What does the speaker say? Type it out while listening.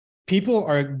people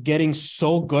are getting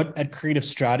so good at creative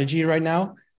strategy right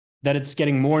now that it's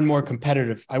getting more and more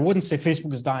competitive. I wouldn't say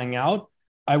Facebook is dying out.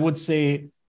 I would say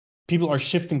people are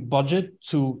shifting budget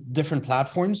to different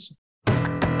platforms.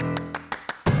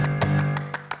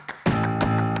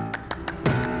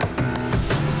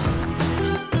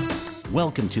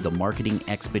 Welcome to the Marketing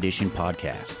Expedition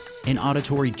Podcast, an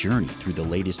auditory journey through the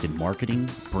latest in marketing,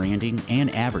 branding,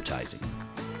 and advertising.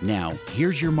 Now,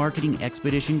 here's your Marketing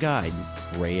Expedition guide,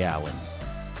 Ray Allen.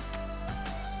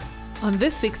 On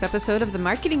this week's episode of the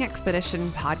Marketing Expedition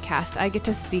Podcast, I get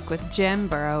to speak with Jim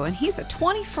Burrow, and he's a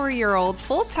 24-year-old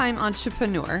full-time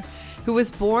entrepreneur who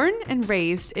was born and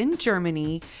raised in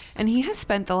Germany, and he has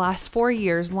spent the last 4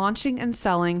 years launching and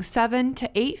selling 7 to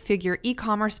 8-figure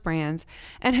e-commerce brands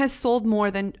and has sold more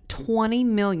than 20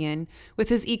 million with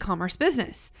his e-commerce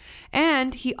business.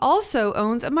 And he also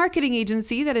owns a marketing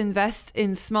agency that invests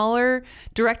in smaller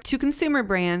direct-to-consumer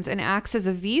brands and acts as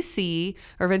a VC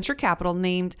or venture capital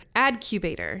named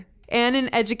Adcubator, and an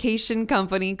education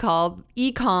company called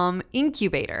Ecom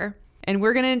Incubator. And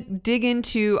we're going to dig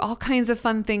into all kinds of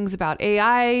fun things about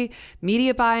AI,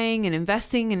 media buying, and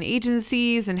investing in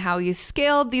agencies, and how he's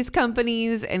scaled these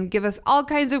companies, and give us all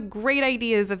kinds of great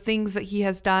ideas of things that he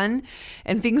has done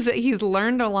and things that he's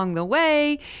learned along the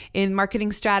way in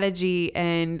marketing strategy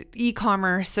and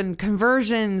e-commerce and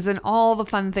conversions and all the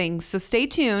fun things. So stay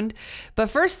tuned. But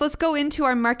first, let's go into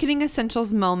our marketing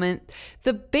essentials moment,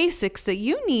 the basics that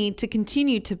you need to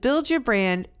continue to build your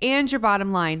brand and your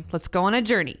bottom line. Let's go on a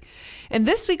journey. In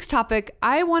this week's topic,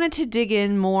 I wanted to dig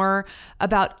in more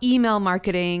about email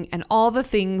marketing and all the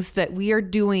things that we are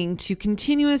doing to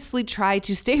continuously try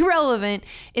to stay relevant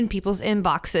in people's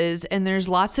inboxes. And there's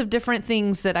lots of different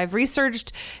things that I've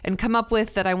researched and come up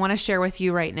with that I want to share with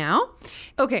you right now.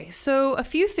 Okay, so a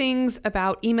few things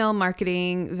about email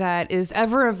marketing that is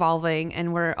ever evolving,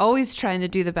 and we're always trying to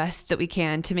do the best that we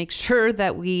can to make sure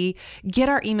that we get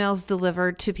our emails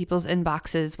delivered to people's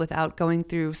inboxes without going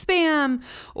through spam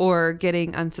or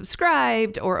getting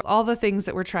unsubscribed or all the things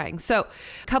that we're trying. So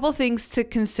a couple things to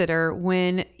consider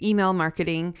when email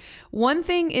marketing. One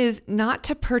thing is not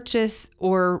to purchase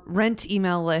or rent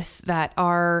email lists that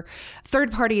are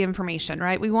third-party information,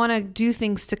 right? We want to do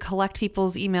things to collect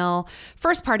people's email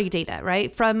first-party data,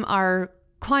 right? From our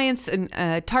clients and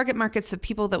target markets of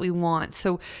people that we want.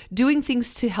 So doing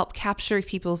things to help capture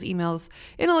people's emails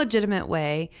in a legitimate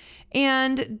way,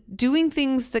 and doing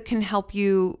things that can help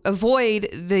you avoid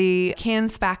the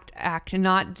CAN-SPAC Act and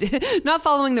not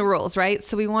following the rules, right?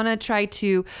 So we want to try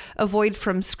to avoid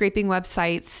from scraping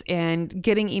websites and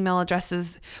getting email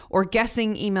addresses or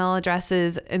guessing email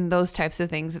addresses and those types of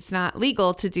things. It's not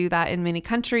legal to do that in many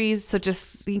countries. So just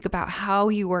think about how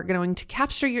you are going to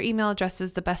capture your email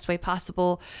addresses the best way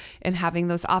possible and having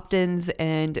those opt-ins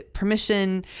and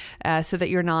permission so that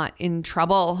you're not in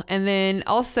trouble. And then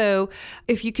also,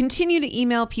 if you continue to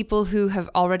email people who have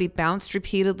already bounced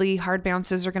repeatedly, hard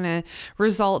bounces are going to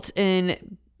result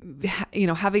in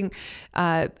having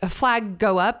a flag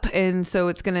go up. And so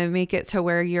it's going to make it to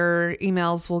where your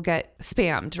emails will get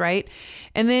spammed, right?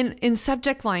 And then in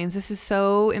subject lines, this is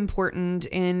so important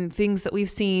in things that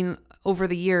we've seen over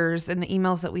the years and the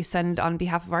emails that we send on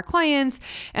behalf of our clients.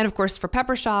 And of course, for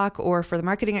Peppershock or for the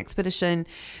Marketing Expedition,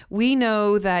 we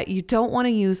know that you don't want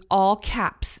to use all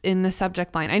caps in the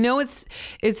subject line. I know it's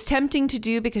tempting to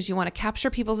do because you want to capture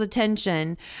people's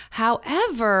attention.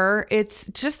 However, it's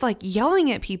just like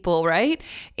yelling at people, right?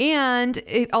 And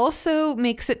it also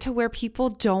makes it to where people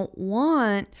don't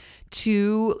want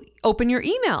to open your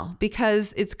email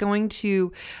because it's going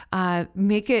to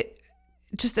make it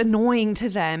just annoying to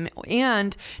them.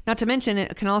 And not to mention,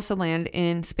 it can also land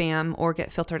in spam or get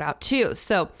filtered out too.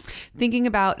 So thinking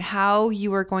about how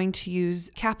you are going to use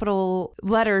capital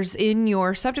letters in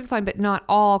your subject line, but not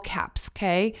all caps,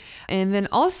 okay? And then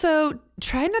also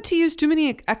try not to use too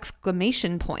many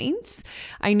exclamation points.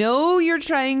 I know you're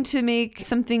trying to make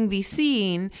something be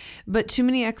seen, but too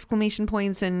many exclamation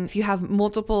points, and if you have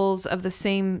multiples of the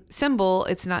same symbol,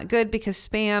 it's not good because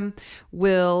spam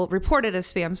will report it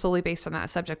as spam solely based on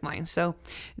that subject line. So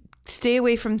stay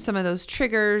away from some of those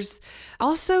triggers.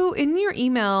 Also, in your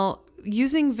email,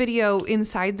 using video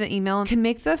inside the email can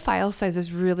make the file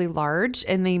sizes really large,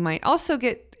 and they might also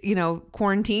get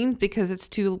quarantined because it's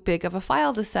too big of a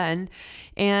file to send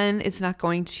and it's not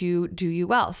going to do you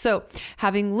well. So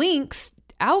having links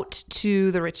out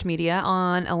to the rich media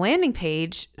on a landing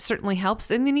page certainly helps.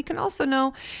 And then you can also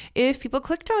know if people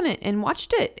clicked on it and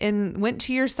watched it and went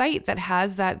to your site that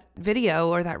has that video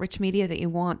or that rich media that you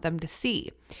want them to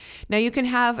see. Now you can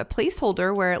have a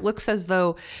placeholder where it looks as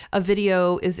though a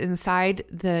video is inside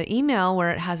the email,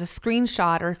 where it has a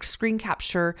screenshot or screen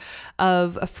capture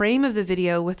of a frame of the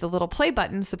video with a little play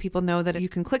button so people know that you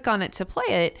can click on it to play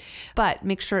it, but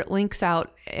make sure it links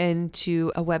out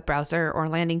into a web browser or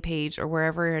landing page or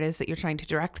wherever it is that you're trying to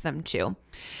direct them to.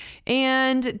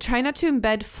 And try not to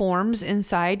embed forms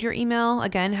inside your email.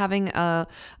 Again, having a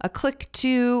click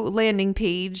to landing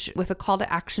page with a call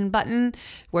to action button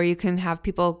where you can have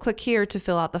people click here to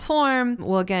fill out the form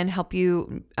will again help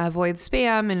you avoid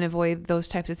spam and avoid those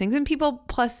types of things. And people,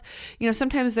 plus,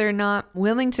 sometimes they're not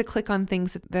willing to click on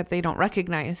things that they don't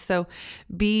recognize. So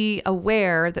be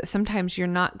aware that sometimes you're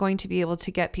not going to be able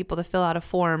to get people to fill out a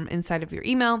form inside of your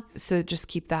email. So just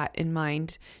keep that in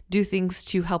mind. Do things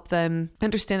to help them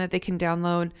understand that they can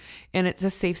download and it's a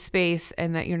safe space,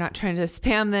 and that you're not trying to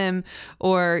spam them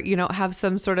or, have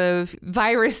some sort of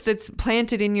virus that's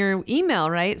planted in your email,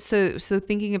 right? So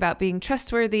thinking about being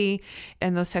trustworthy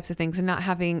and those types of things, and not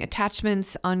having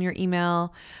attachments on your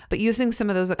email, but using some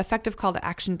of those effective call to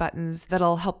action buttons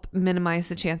that'll help minimize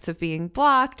the chance of being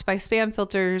blocked by spam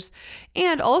filters,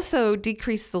 and also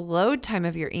decrease the load time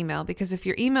of your email, because if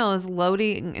your email is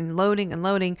loading and loading and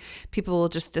loading, people will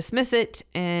just dismiss it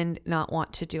and not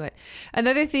want to do it.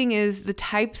 Another thing is the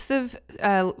types of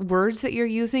words that you're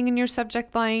using in your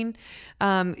subject line.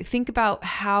 Think about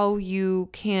how you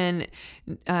can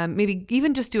maybe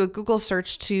even just do a Google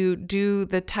search to do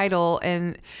the title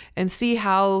and see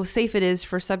how safe it is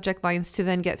for subject lines to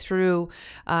then get through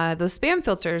those spam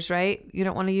filters, right? You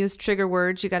don't want to use trigger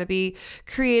words. You got to be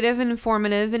creative and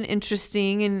informative and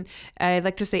interesting. And I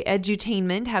like to say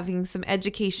edutainment, having some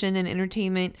education and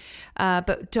entertainment,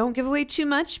 but don't give away too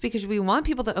much, because we want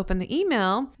people to open the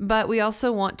email, but we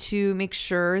also want to make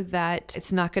sure that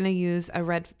it's not going to use a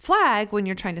red flag when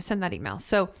you're trying to send that email.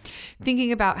 So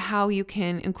thinking about how you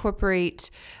can incorporate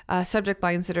subject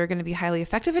lines that are going to be highly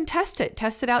effective, and test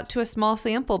it out to a small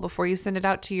sample before you send it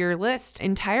out to your list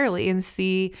entirely, and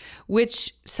see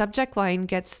which subject line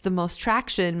gets the most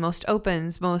traction, most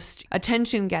opens, most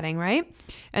attention getting, right?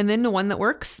 And then the one that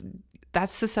works,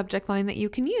 that's the subject line that you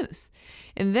can use.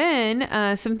 And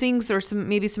then some things, or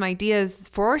maybe some ideas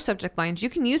for subject lines. You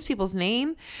can use people's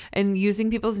name, and using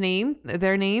people's name,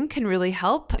 their name can really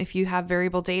help if you have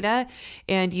variable data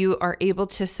and you are able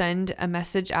to send a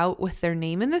message out with their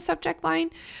name in the subject line.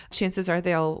 Chances are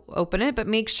they'll open it, but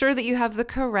make sure that you have the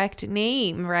correct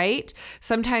name, right?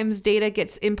 Sometimes data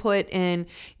gets input and,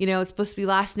 it's supposed to be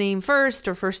last name first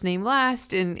or first name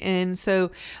last. And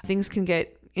so things can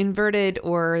get inverted,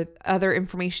 or other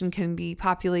information can be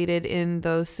populated in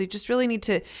those. So you just really need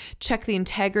to check the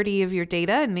integrity of your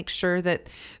data and make sure that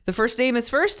the first name is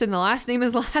first and the last name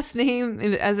is last name,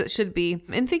 as it should be.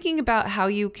 And thinking about how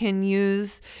you can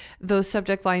use those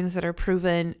subject lines that are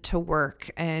proven to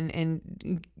work, and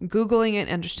Googling it,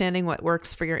 understanding what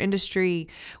works for your industry,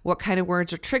 what kind of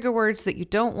words are trigger words that you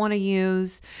don't want to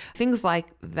use, things like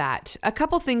that. A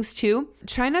couple things too,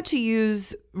 try not to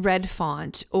use red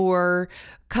font or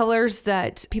colors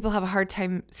that people have a hard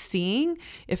time seeing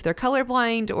if they're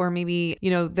colorblind, or maybe,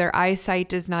 their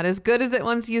eyesight is not as good as it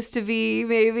once used to be.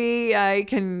 Maybe I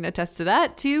can attest to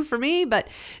that too for me. But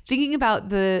thinking about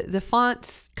the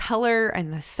font's color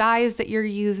and the size that you're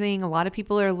using, a lot of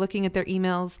people are looking at their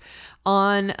emails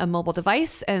on a mobile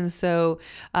device. And so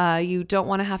you don't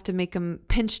want to have to make them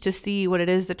pinch to see what it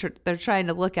is that they're trying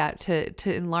to look at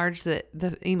to enlarge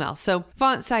the email. So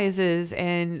font sizes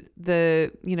and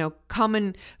the,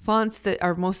 common fonts that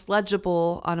are most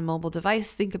legible on a mobile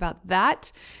device, think about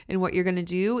that and what you're going to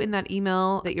do in that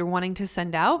email that you're wanting to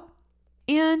send out.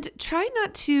 And try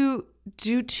not to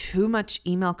do too much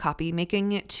email copy,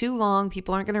 making it too long.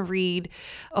 People aren't going to read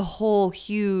a whole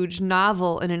huge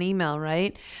novel in an email,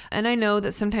 right? And I know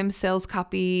that sometimes sales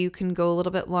copy, you can go a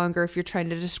little bit longer if you're trying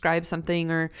to describe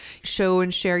something or show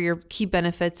and share your key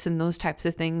benefits and those types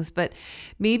of things. But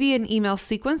maybe an email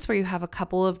sequence where you have a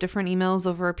couple of different emails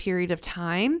over a period of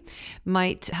time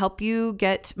might help you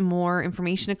get more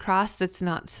information across that's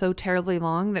not so terribly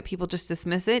long that people just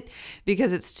dismiss it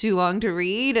because it's too long to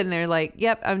read and they're like,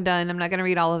 yep, I'm done. I'm not going to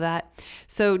read all of that.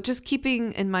 So just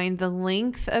keeping in mind the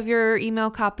length of your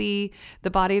email copy, the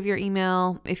body of your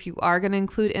email. If you are going to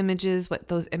include images, what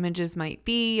those images might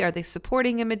be. Are they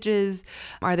supporting images?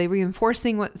 Are they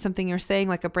reinforcing something you're saying,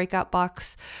 like a breakout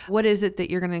box? What is it that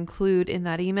you're going to include in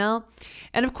that email?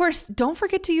 And of course, don't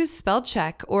forget to use spell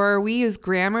check, or we use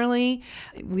Grammarly.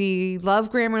 We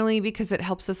love Grammarly because it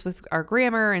helps us with our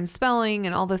grammar and spelling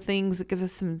and all the things. It gives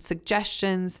us some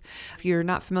suggestions. If you're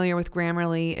not familiar with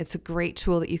Grammarly, it's a great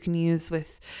tool that you can use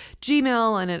with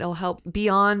Gmail, and it'll help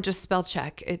beyond just spell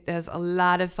check. It does a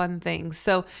lot of fun things.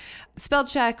 So spell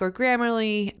check or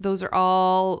Grammarly, those are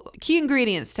all key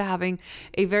ingredients to having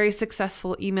a very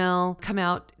successful email come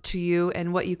out to you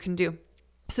and what you can do.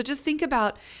 So just think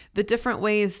about the different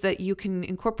ways that you can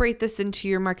incorporate this into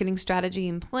your marketing strategy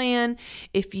and plan.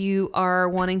 If you are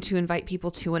wanting to invite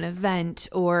people to an event,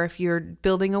 or if you're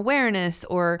building awareness,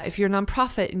 or if you're a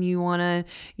nonprofit and you want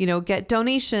to, get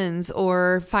donations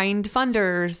or find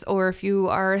funders, or if you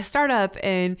are a startup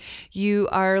and you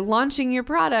are launching your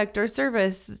product or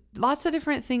service, lots of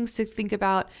different things to think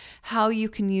about how you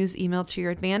can use email to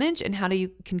your advantage and how you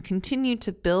can continue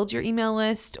to build your email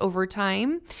list over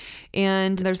time.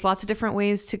 And there's lots of different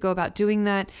ways to go about doing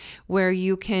that, where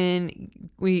you can,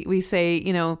 we say,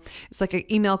 it's like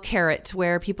an email carrot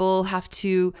where people have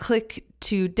to click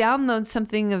to download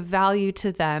something of value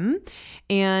to them,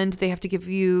 and they have to give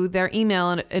you their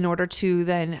email in order to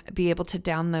then be able to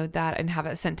download that and have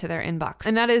it sent to their inbox.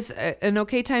 And that is an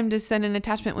okay time to send an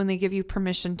attachment when they give you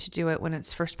permission to do it, when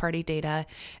it's first party data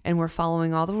and we're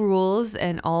following all the rules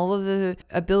and all of the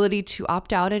ability to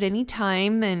opt out at any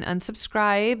time and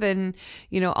unsubscribe and,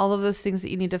 all of those things that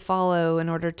you need to follow in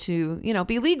order to,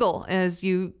 be legal as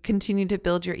you continue to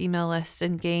build your email list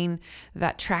and gain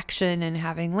that traction and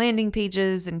having landing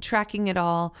pages and tracking it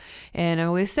all. And I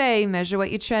always say, measure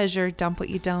what you treasure, dump what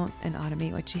you don't, and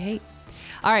automate what you hate.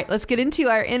 All right, let's get into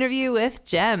our interview with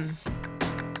Jem.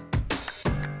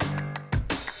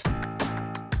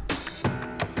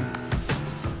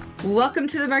 Welcome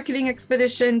to the Marketing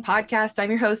Expedition podcast. I'm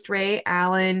your host, Ray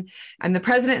Allen. I'm the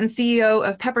president and CEO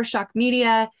of Peppershock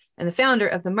Media and the founder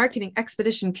of the Marketing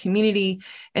Expedition community.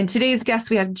 And today's guest,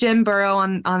 we have Jem Burrow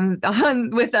on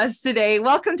with us today.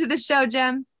 Welcome to the show,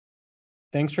 Jem.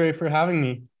 Thanks, Ray, for having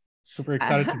me. Super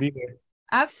excited to be here.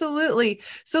 Absolutely.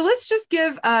 So let's just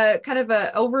give kind of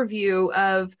an overview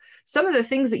of some of the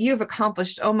things that you've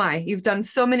accomplished. Oh my, you've done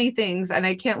so many things, and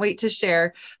I can't wait to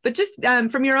share. But just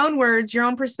from your own words, your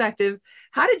own perspective,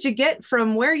 how did you get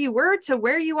from where you were to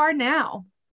where you are now?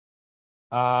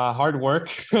 Hard work,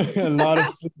 a lot of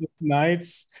sleepless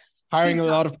nights, hiring a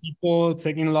lot of people,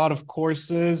 taking a lot of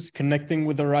courses, connecting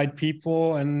with the right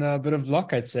people, and a bit of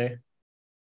luck, I'd say.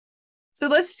 So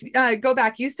let's go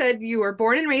back. You said you were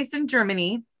born and raised in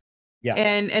Germany. Yeah.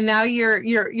 And now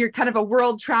you're kind of a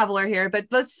world traveler here, but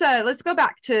let's go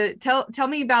back to tell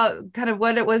me about kind of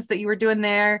what it was that you were doing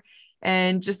there,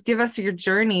 and just give us your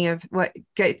journey of what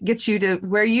gets you to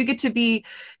where you get to be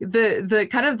the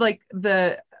kind of like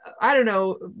the, I don't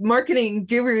know, marketing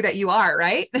guru that you are,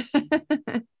 right?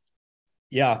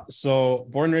 Yeah. So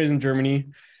born and raised in Germany,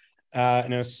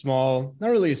 in a small, not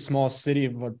really a small city,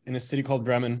 but in a city called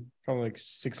Bremen. Probably like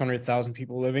 600,000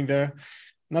 people living there.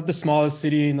 Not the smallest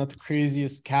city, not the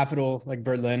craziest capital like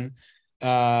Berlin.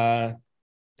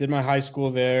 Did my high school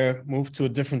there, moved to a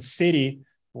different city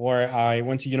where I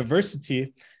went to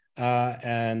university,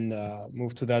 and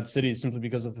moved to that city simply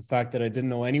because of the fact that I didn't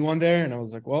know anyone there. And I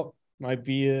was like, well, might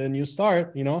be a new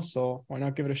start, so why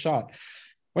not give it a shot?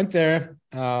 Went there,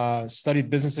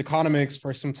 studied business economics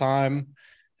for some time,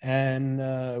 and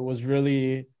it was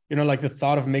really, like the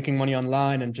thought of making money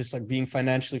online and just like being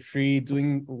financially free,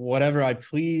 doing whatever I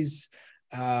please,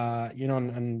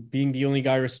 and being the only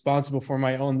guy responsible for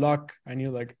my own luck. I knew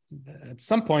like at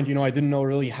some point, I didn't know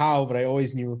really how, but I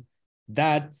always knew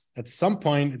that at some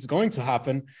point it's going to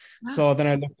happen. Wow. So then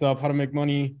I looked up how to make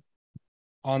money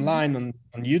online on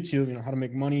YouTube, how to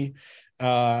make money,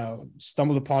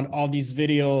 stumbled upon all these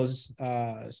videos,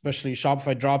 especially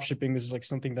Shopify dropshipping. This is like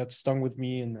something that stung with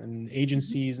me, and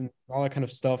agencies and all that kind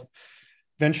of stuff.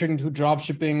 Ventured into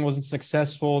dropshipping, wasn't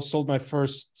successful, sold my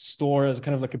first store as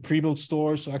kind of like a pre-built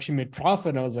store. So I actually made profit.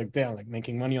 And I was like, damn, like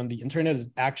making money on the internet is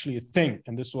actually a thing.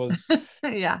 And this was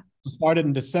started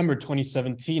in December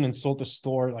 2017 and sold the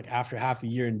store like after half a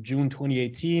year in June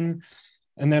 2018.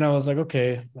 And then I was like,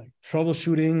 okay, like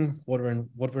troubleshooting, what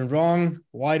went wrong,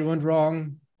 why it went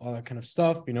wrong, all that kind of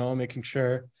stuff, making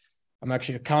sure I'm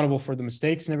actually accountable for the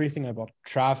mistakes and everything. I bought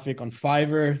traffic on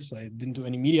Fiverr, so I didn't do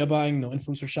any media buying, no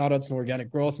influencer shoutouts, no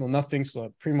organic growth, no nothing. So I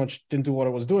pretty much didn't do what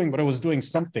I was doing, but I was doing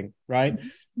something, right?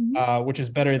 Mm-hmm. Which is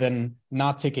better than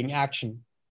not taking action,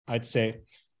 I'd say.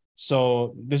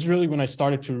 So this is really when I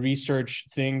started to research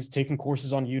things, taking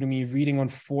courses on Udemy, reading on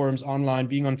forums online,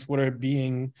 being on Twitter,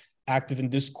 being active in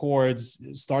Discords,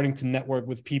 starting to network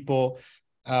with people.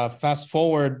 Fast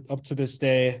forward up to this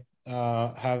day,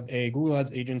 have a Google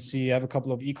Ads agency, have a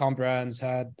couple of e-com brands,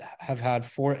 have had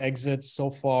 4 exits so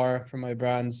far from my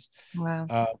brands.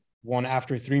 Wow. One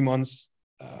after 3 months,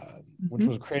 which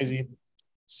was crazy.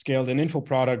 scaled an info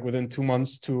product within 2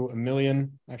 months to 1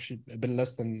 million, actually a bit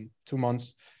less than 2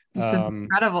 months. It's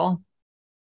incredible.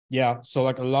 Yeah. So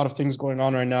like a lot of things going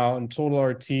on right now. In total,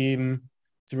 our team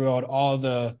throughout all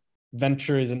the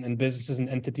ventures and businesses and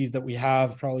entities that we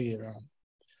have, probably around,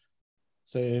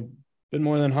 say, a bit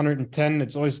more than 110.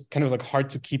 It's always kind of like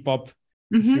hard to keep up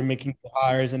if you're making the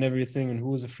hires and everything, and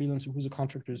who is a freelancer, who's a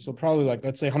contractor. So probably like,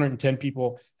 let's say 110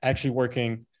 people actually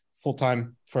working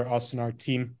full-time for us and our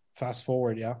team. Fast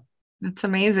forward. Yeah. That's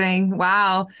amazing.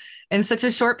 Wow. In such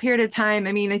a short period of time.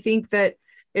 I mean, I think that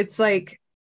it's like,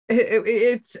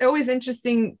 it's always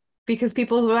interesting because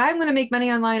people say, I'm going to make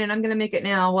money online and I'm going to make it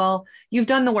now. Well, you've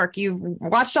done the work. You've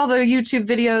watched all the YouTube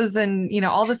videos and, you know,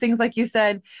 all the things like you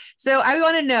said. So I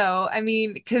want to know, I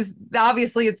mean, because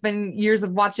obviously it's been years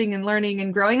of watching and learning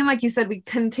and growing. And like you said, we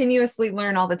continuously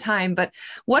learn all the time. But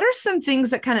what are some things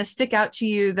that kind of stick out to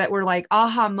you that were like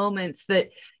aha moments that,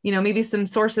 you know, maybe some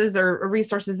sources or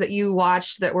resources that you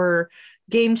watched that were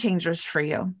game changers for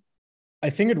you?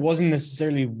 I think it wasn't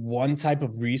necessarily one type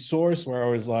of resource where I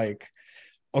was like,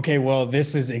 okay, well,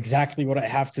 this is exactly what I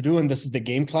have to do. And this is the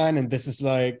game plan. And this is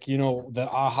like, you know, the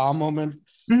aha moment.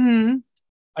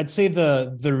 I'd say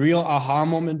the real aha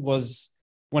moment was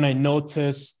when I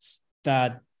noticed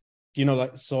that, you know,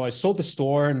 like, so I sold the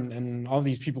store and all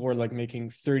these people were like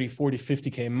making 30, 40,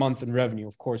 50K a month in revenue.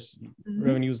 Of course,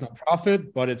 revenue is not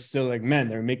profit, but it's still like, man,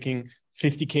 they're making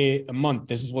 50K a month.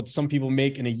 This is what some people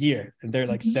make in a year. And they're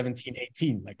like 17,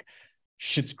 18, like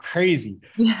shit's crazy.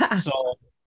 Yeah. So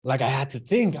like I had to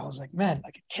think, I was like, man,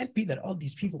 like it can't be that all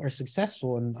these people are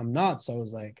successful and I'm not. So I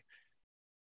was like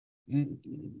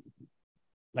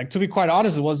to be quite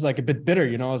honest, it was like a bit bitter,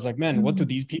 you know. I was like, man, what do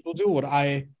these people do? What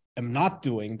I am not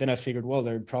doing? Then I figured, well,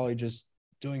 they're probably just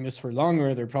doing this for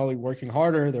longer. They're probably working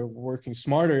harder. They're working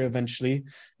smarter eventually.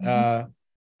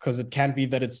 Because it can't be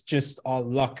that it's just all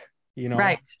luck, you know.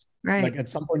 Right. Like at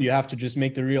some point you have to just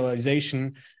make the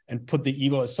realization and put the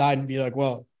ego aside and be like,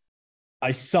 well, I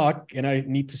suck and I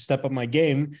need to step up my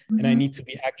game and I need to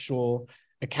be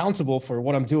accountable for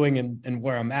what I'm doing and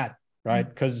where I'm at, right?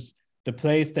 Because the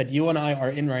place that you and I are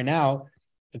in right now,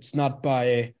 it's not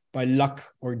by luck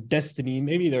or destiny.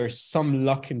 Maybe there's some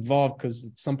luck involved because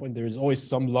at some point there's always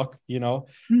some luck, you know.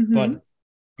 But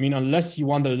I mean, unless you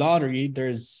won the lottery,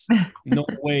 there's no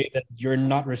way that you're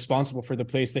not responsible for the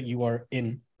place that you are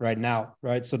in right now,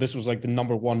 right? So this was like the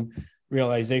number one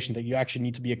realization, that you actually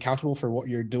need to be accountable for what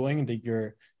you're doing and that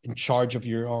you're in charge of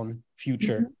your own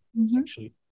future,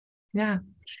 essentially. Yeah.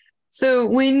 So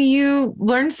when you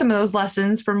learned some of those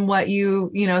lessons from what you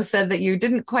know, said that you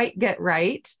didn't quite get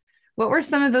right, what were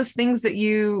some of those things that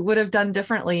you would have done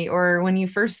differently? Or when you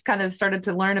first kind of started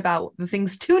to learn about the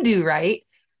things to do right,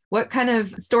 what kind of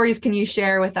stories can you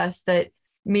share with us that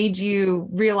made you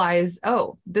realize,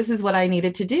 oh, this is what I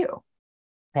needed to do?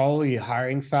 Probably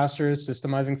hiring faster,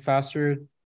 systemizing faster,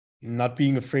 not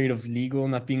being afraid of legal,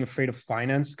 not being afraid of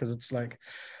finance, because it's like,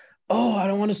 oh, I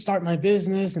don't want to start my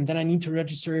business and then I need to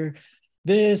register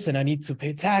this and I need to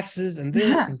pay taxes and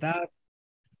this and that.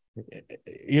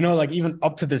 You know, like even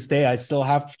up to this day, I still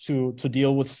have to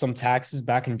deal with some taxes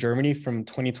back in Germany from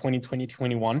 2020,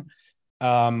 2021.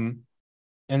 And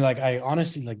like, I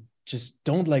honestly like just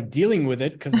don't like dealing with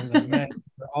it because I'm like, man,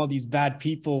 all these bad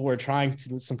people who are trying to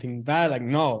do something bad. Like,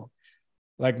 no,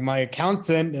 like my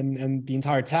accountant and the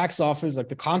entire tax office, like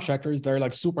the contractors, they're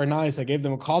like super nice. I gave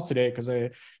them a call today because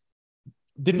I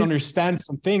didn't understand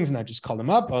some things and I just called them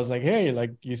up. I was like, hey,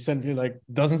 like you sent me like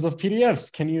dozens of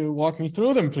PDFs. Can you walk me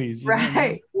through them, please? You know?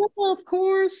 Like, well, of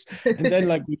course. And then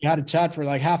like we had a chat for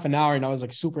like half an hour and I was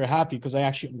like super happy because I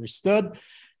actually understood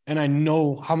and I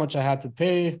know how much I had to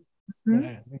pay.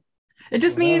 It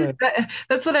just means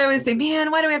that's what I always say, man,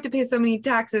 why do we have to pay so many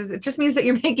taxes? It just means that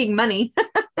you're making money.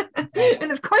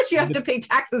 And of course you have to pay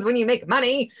taxes when you make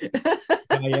money.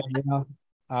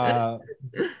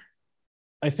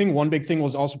 I think one big thing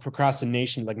was also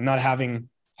procrastination, like not having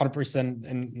 100%.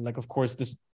 And like, of course,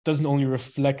 this doesn't only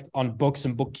reflect on books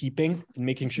and bookkeeping and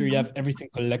making sure you have everything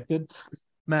collected.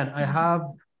 Man, I have,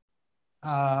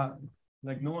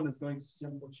 like no one is going to see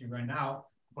unfortunately right now,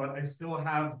 but I still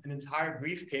have an entire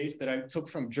briefcase that I took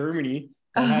from Germany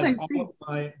that has all of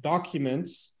my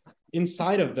documents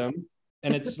inside of them.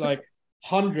 And it's like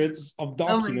hundreds of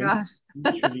documents. Oh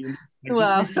my gosh.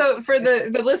 Wow. So for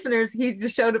the listeners, he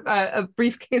just showed a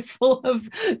briefcase full of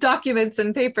documents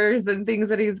and papers and things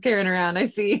that he's carrying around. I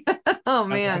see. Oh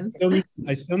man.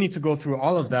 I still need to go through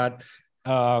all of that.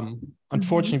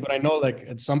 Unfortunately, but I know like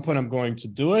at some point I'm going to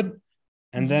do it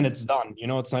and then it's done. You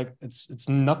know, it's like, it's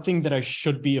nothing that I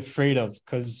should be afraid of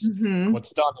because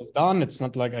what's done is done. It's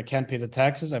not like I can't pay the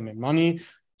taxes. I make money,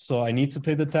 so I need to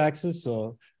pay the taxes.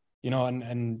 So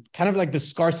and kind of like the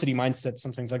scarcity mindset,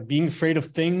 sometimes like being afraid of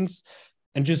things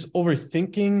and just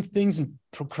overthinking things and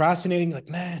procrastinating. Like,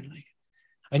 man,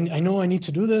 like I know I need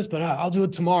to do this, but I'll do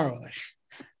it tomorrow.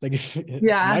 Like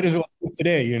might as well do it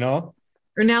today,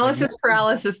 Analysis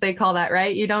paralysis, they call that,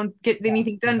 right? You don't get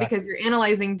anything done because you're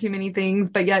analyzing too many things,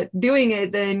 but yet doing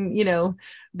it, then,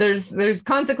 there's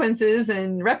consequences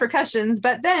and repercussions,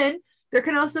 but then there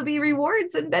can also be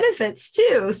rewards and benefits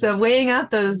too. So weighing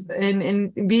out those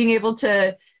and being able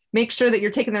to make sure that you're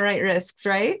taking the right risks,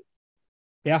 right?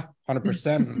 Yeah,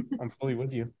 100%. I'm fully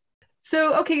with you.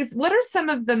 So, okay, what are some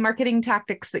of the marketing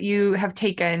tactics that you have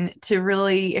taken to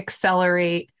really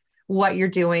accelerate what you're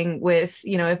doing with,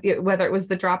 whether it was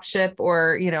the drop ship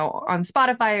or, on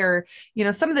Spotify or,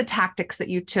 some of the tactics that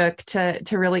you took to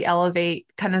really elevate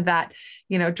kind of that,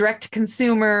 direct to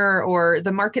consumer or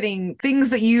the marketing things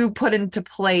that you put into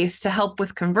place to help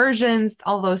with conversions,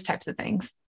 all those types of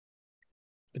things?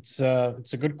 It's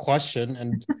a good question.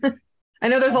 And I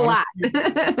know there's a lot.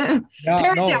 Pare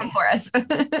it down for us.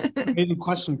 Amazing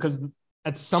question. Because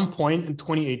at some point in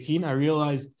 2018, I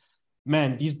realized,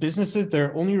 man, these businesses,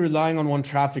 they're only relying on one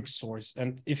traffic source.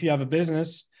 And if you have a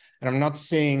business, and I'm not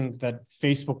saying that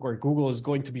Facebook or Google is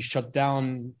going to be shut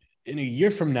down in a year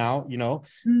from now,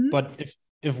 but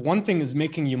if one thing is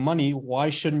making you money, why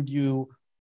shouldn't you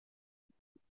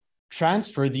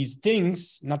transfer these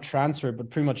things, not transfer,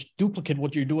 but pretty much duplicate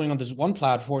what you're doing on this one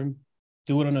platform,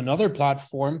 do it on another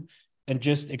platform, and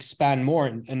just expand more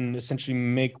and essentially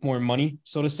make more money,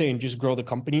 so to say, and just grow the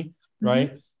company,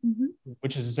 right?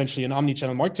 Which is essentially an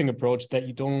omni-channel marketing approach that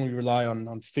you don't only rely on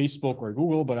Facebook or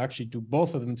Google, but actually do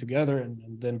both of them together, and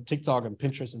then TikTok and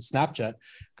Pinterest and Snapchat.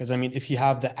 Because if you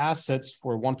have the assets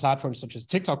for one platform, such as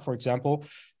TikTok, for example,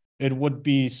 it would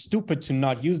be stupid to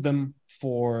not use them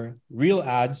for real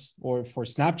ads or for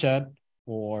Snapchat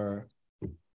or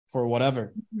for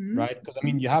whatever, right? Because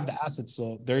you have the assets,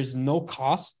 so there's no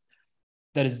cost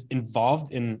that is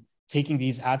involved in taking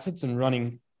these assets and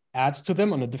running ads to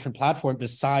them on a different platform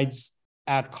besides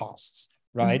ad costs,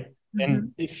 right?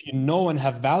 And if you know and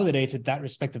have validated that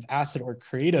respective asset or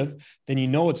creative, then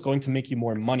it's going to make you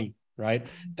more money, right?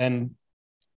 And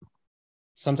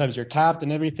sometimes you're capped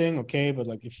and everything, okay, but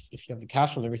like if you have the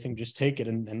cash flow and everything, just take it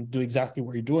and do exactly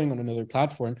what you're doing on another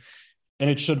platform, and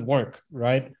it should work,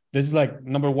 right? This is like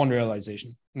number one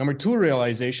realization. Number two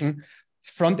realization,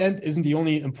 front end isn't the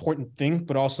only important thing,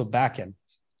 but also back end.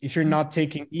 If you're not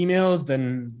taking emails,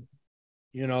 then,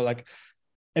 like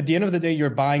at the end of the day,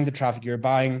 you're buying the traffic, you're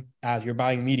buying ads, you're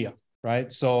buying media,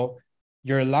 right? So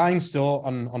you're relying still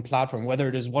on platform, whether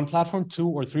it is one platform, 2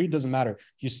 or 3, doesn't matter.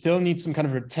 You still need some kind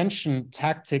of retention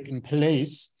tactic in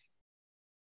place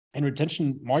and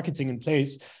retention marketing in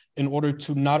place in order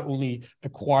to not only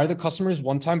acquire the customers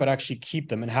one time, but actually keep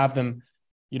them and have them,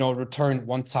 return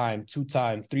 1 time, 2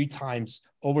 times, 3 times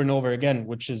over and over again,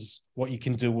 which is what you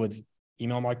can do with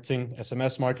email marketing,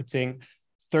 SMS marketing.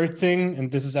 Third thing,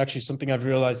 and this is actually something I've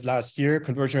realized last year,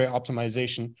 conversion rate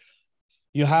optimization.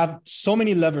 You have so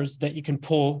many levers that you can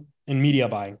pull in media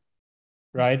buying,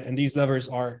 right? And these levers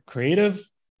are creative,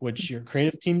 which your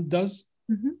creative team does.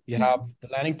 You have the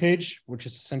landing page, which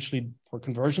is essentially for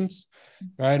conversions,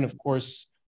 right? And of course,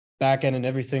 backend and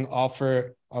everything,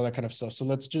 offer, all that kind of stuff. So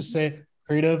let's just say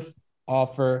creative,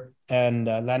 offer, and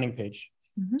landing page.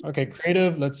 Okay,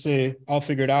 creative, let's say all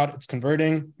figured out, it's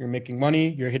converting, you're making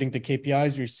money, you're hitting the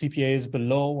KPIs, your CPA is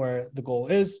below where the goal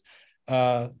is.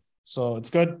 So it's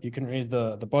good. You can raise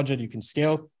the budget, you can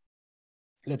scale.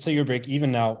 Let's say you're break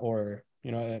even now, or,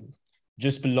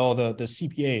 just below the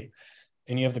CPA,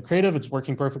 and you have the creative, it's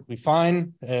working perfectly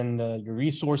fine. And your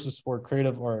resources for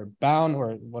creative are bound,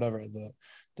 or whatever,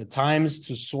 the times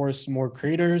to source more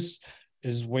creators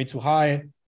is way too high.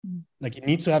 Like, you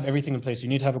need to have everything in place. You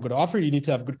need to have a good offer, you need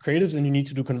to have good creatives, and you need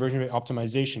to do conversion rate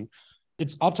optimization.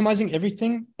 It's optimizing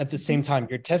everything at the same time.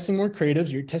 You're testing more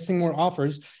creatives, you're testing more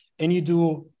offers, and you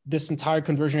do this entire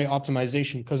conversion rate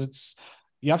optimization, because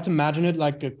you have to imagine it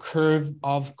like a curve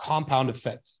of compound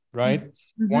effect, right?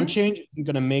 One change isn't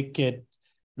going to make it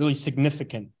really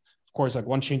significant. Of course, like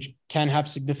one change can have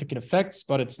significant effects,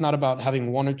 but it's not about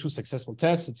having 1 or 2 successful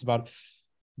tests. It's about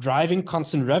driving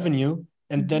constant revenue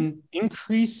and then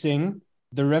increasing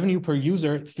the revenue per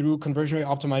user through conversion rate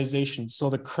optimization. So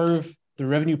the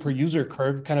revenue per user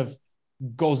curve kind of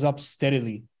goes up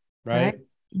steadily, right?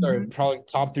 These are probably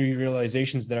top 3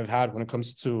 realizations that I've had when it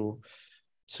comes to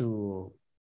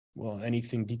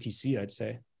anything DTC, I'd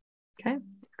say. Okay,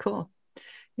 cool.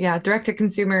 Yeah. Direct to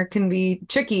consumer can be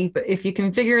tricky, but if you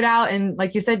can figure it out and,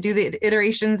 like you said, do the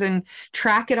iterations and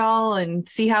track it all and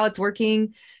see how it's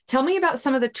working. Tell me about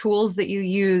some of the tools that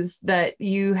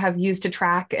you have used to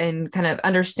track and kind of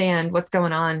understand what's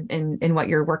going on in what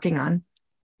you're working on.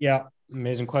 Yeah,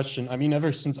 amazing question. I mean,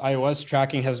 ever since iOS,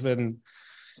 tracking has been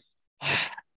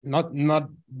not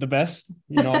the best,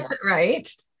 Right.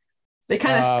 They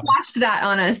kind of squashed that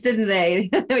on us, didn't they?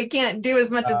 We can't do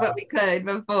as much as what we could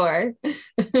before.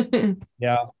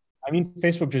 Yeah. I mean,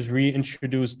 Facebook just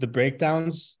reintroduced the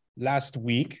breakdowns last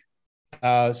week.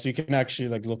 So you can actually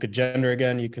like look at gender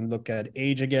again, you can look at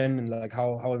age again, and like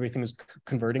how everything is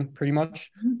converting pretty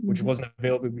much, which wasn't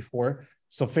available before.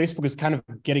 So Facebook is kind of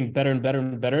getting better and better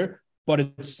and better, but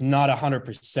it's not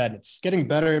 100%. It's getting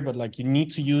better, but like you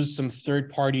need to use some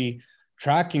third-party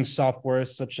tracking software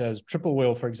such as Triple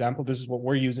Whale, for example. This is what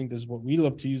we're using. This is what we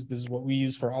love to use. This is what we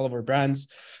use for all of our brands.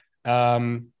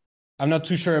 I'm not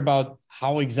too sure about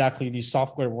how exactly the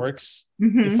software works.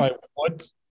 If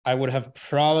I would have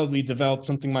probably developed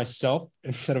something myself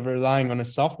instead of relying on a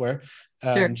software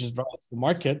and just brought it to the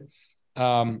market.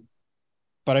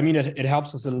 But I mean, it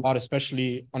helps us a lot,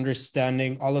 especially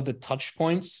understanding all of the touch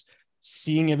points,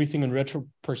 seeing everything in retro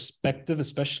perspective,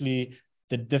 especially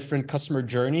the different customer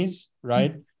journeys,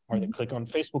 right? Or they click on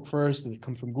Facebook first, and they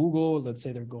come from Google. Let's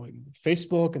say they're going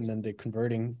Facebook, and then they're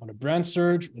converting on a brand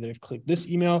search, or they've clicked this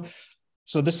email.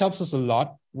 So this helps us a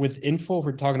lot with info. If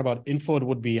we're talking about info, it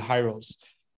would be Hyros,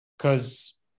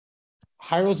 because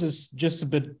Hyros is just a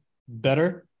bit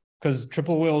better because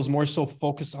Triple Whale is more so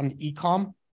focused on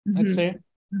e-com, I'd say.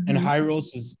 And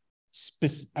Hyros is,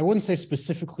 I wouldn't say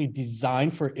specifically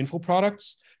designed for info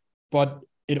products, but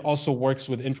it also works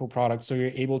with info products. So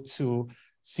you're able to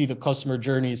see the customer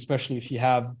journey, especially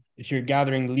if you're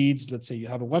gathering leads. Let's say you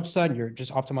have a website and you're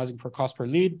just optimizing for cost per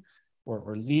lead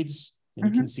or leads, and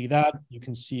you can see that. You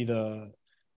can see the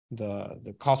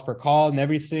cost per call and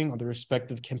everything on the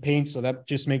respective campaigns. So that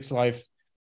just makes life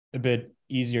a bit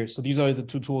easier. So these are the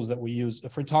two tools that we use.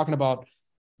 If we're talking about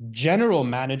general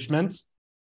management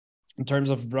in terms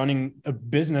of running a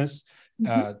business,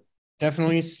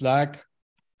 definitely Slack,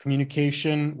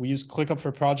 communication. We use ClickUp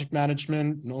for project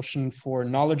management, Notion for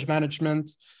knowledge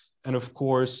management, and of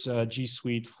course, G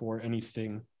Suite for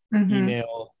anything,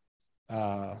 email,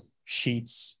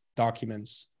 sheets,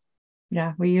 documents.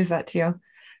 Yeah, we use that too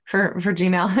for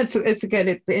Gmail. It's good.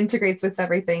 It integrates with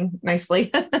everything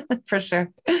nicely for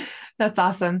sure. That's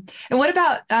awesome. And what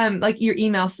about like your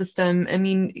email system? I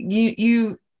mean,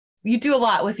 you do a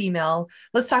lot with email.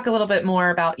 Let's talk a little bit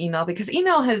more about email, because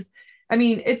email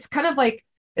it's kind of like,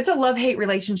 it's a love-hate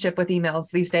relationship with emails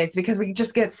these days, because we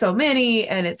just get so many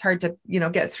and it's hard to,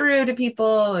 get through to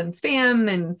people, and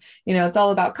spam, and, it's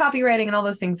all about copywriting and all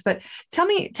those things. But tell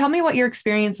me what your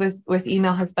experience with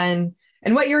email has been,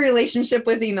 and what your relationship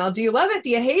with email. Do you love it? Do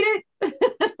you hate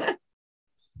it?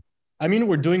 I mean,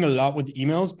 we're doing a lot with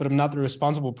emails, but I'm not the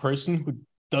responsible person who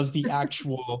does the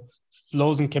actual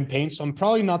flows and campaigns. So I'm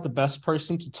probably not the best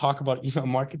person to talk about email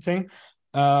marketing.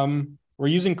 We're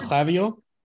using Klaviyo.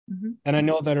 And I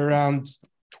know that around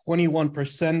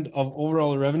 21% of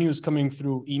overall revenue is coming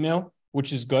through email,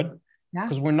 which is good,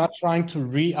 because we're not trying to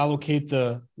reallocate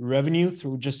the revenue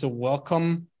through just a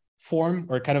welcome form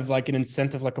or kind of like an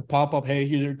incentive, like a pop-up, hey,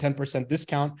 here's your 10%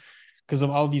 discount, because of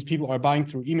all these people are buying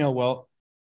through email. Well,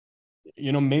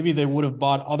 maybe they would have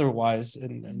bought otherwise.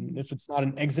 And if it's not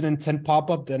an exit intent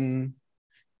pop-up, then,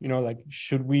 like,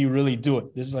 should we really do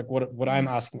it? This is like what I'm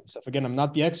asking myself. Again, I'm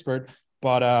not the expert,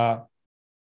 but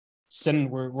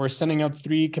we're sending out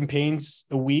 3 campaigns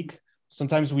a week.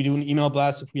 Sometimes we do an email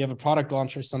blast if we have a product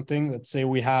launch or something. Let's say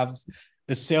we have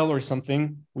a sale or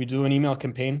something, we do an email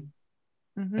campaign.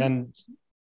 And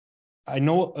I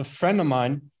know a friend of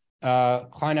mine,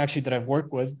 client actually that I've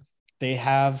worked with, they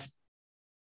have,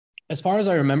 as far as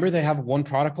I remember, they have 1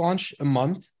 product launch a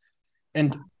month.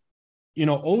 And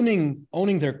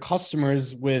owning their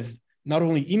customers with not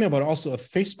only email but also a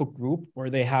Facebook group where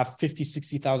they have 50,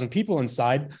 60,000 people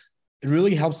inside, it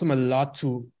really helps them a lot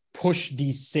to push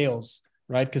these sales,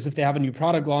 right? Because if they have a new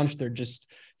product launch, they're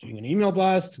just doing an email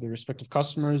blast to their respective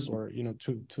customers or,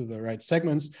 to the right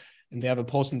segments. And they have a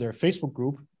post in their Facebook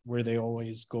group where they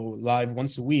always go live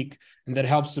once a week. And that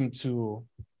helps them to,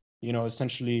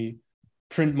 essentially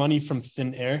print money from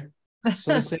thin air,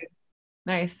 so to say.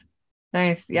 Nice.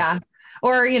 Yeah.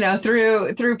 Or,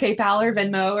 through PayPal or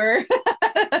Venmo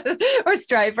or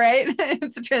Stripe, right?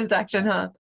 It's a transaction, huh?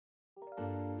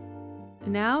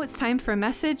 Now it's time for a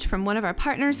message from one of our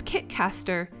partners,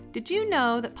 Kitcaster. Did you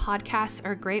know that podcasts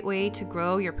are a great way to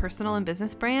grow your personal and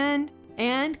business brand?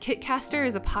 And Kitcaster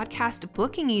is a podcast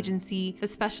booking agency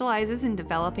that specializes in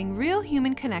developing real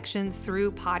human connections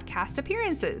through podcast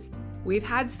appearances. We've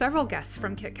had several guests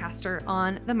from Kitcaster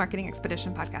on the Marketing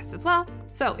Expedition podcast as well.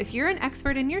 So if you're an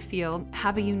expert in your field,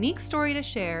 have a unique story to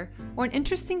share, or an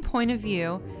interesting point of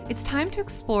view, it's time to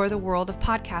explore the world of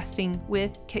podcasting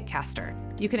with Kitcaster.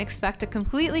 You can expect a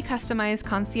completely customized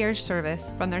concierge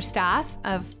service from their staff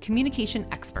of communication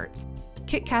experts.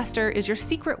 Kitcaster is your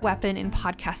secret weapon in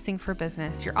podcasting for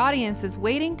business. Your audience is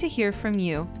waiting to hear from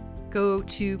you. Go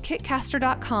to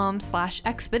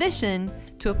kitcaster.com/expedition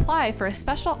to apply for a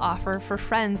special offer for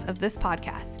friends of this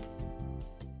podcast.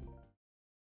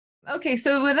 Okay,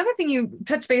 so another thing you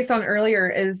touched base on earlier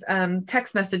is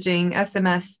text messaging,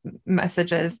 SMS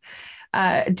messages.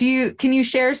 Can you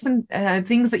share some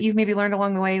things that you've maybe learned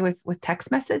along the way with text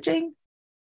messaging?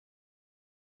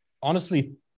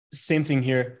 Honestly, same thing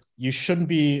here. You shouldn't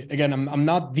be, again, I'm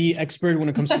not the expert when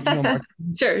it comes to email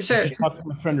marketing. Sure. You should talk to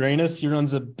my friend Reynes. He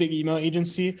runs a big email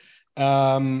agency.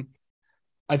 I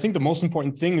think the most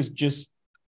important thing is just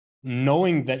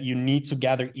knowing that you need to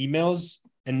gather emails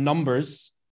and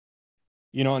numbers,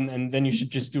 and then you should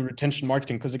just do retention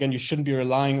marketing. Because again, you shouldn't be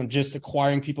relying on just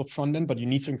acquiring people front end, but you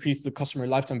need to increase the customer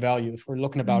lifetime value. If we're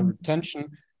looking about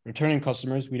returning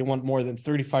customers, we don't want more than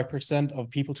 35%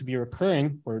 of people to be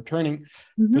recurring or returning.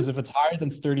 Because if it's higher than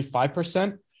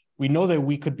 35%, we know that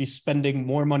we could be spending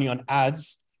more money on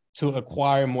ads to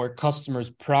acquire more customers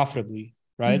profitably,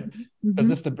 right? Because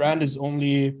if the brand is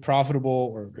only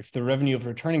profitable, or if the revenue of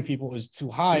returning people is too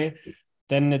high,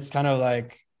 then it's kind of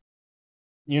like,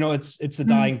 it's a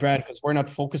dying brand, because we're not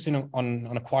focusing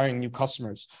on acquiring new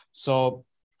customers. So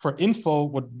for info,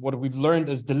 what we've learned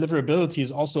is deliverability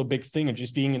is also a big thing, and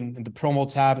just being in the promo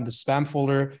tab and the spam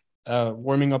folder,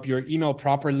 warming up your email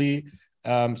properly.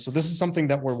 So this is something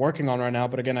that we're working on right now.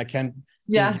 But again, I can't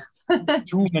give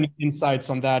too many insights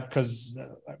on that, because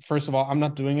first of all, I'm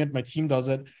not doing it. My team does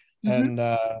it. And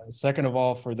second of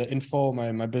all, for the info,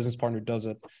 my business partner does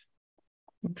it.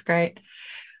 That's great.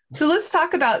 So let's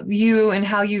talk about you and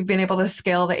how you've been able to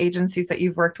scale the agencies that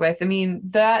you've worked with. I mean,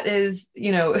 that is,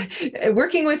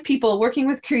 working with people, working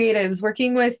with creatives,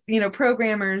 working with,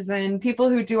 programmers and people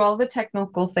who do all the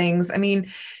technical things. I mean,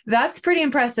 that's pretty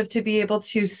impressive to be able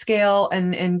to scale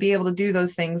and be able to do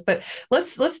those things. But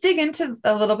let's dig into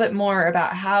a little bit more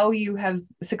about how you have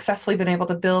successfully been able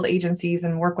to build agencies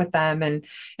and work with them and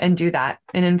do that,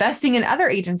 and investing in other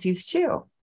agencies too.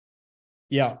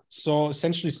 Yeah. So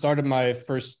essentially started my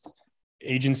first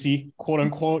agency, quote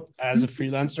unquote, as a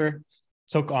freelancer,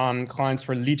 took on clients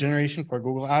for lead generation for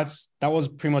Google Ads. That was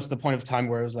pretty much the point of time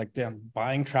where it was like, damn,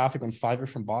 buying traffic on Fiverr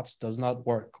from bots does not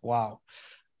work. Wow.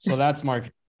 So that's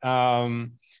marketing.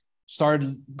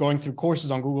 Started going through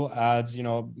courses on Google Ads,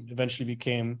 eventually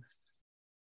became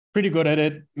pretty good at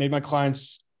it, made my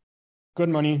clients good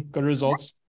money, good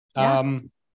results. Yeah.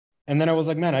 And then I was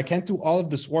like, man, I can't do all of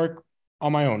this work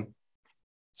on my own.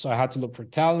 So I had to look for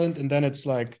talent. And then it's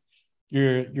like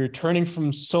you're turning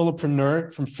from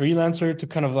solopreneur, from freelancer to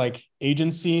kind of like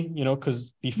agency,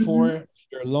 because before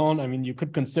you're alone, I mean, you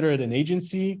could consider it an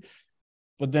agency,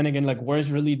 but then again, like,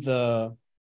 where's really the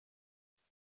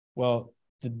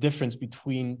difference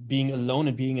between being alone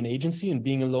and being an agency, and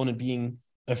being alone and being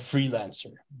a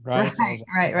freelancer, right? So I was like,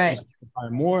 right. I need to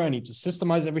hire more. I need to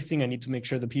systemize everything. I need to make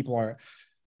sure that people are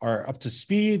up to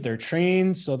speed, they're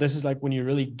trained. So this is like when you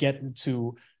really get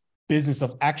into business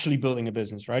of actually building a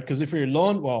business, right? Because if you're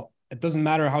alone, well, it doesn't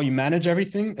matter how you manage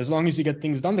everything. As long as you get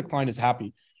things done, the client is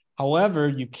happy. However,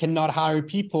 you cannot hire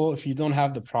people if you don't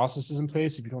have the processes in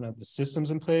place, if you don't have the systems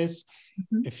in place,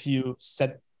 if you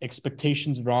set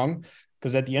expectations wrong.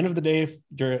 Because at the end of the day, if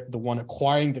you're the one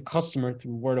acquiring the customer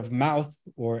through word of mouth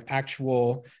or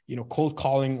actual, cold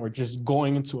calling, or just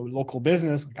going into a local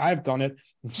business, like I've done it,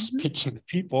 and just pitching to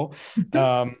people,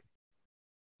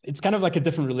 it's kind of like a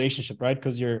different relationship, right?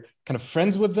 Because you're kind of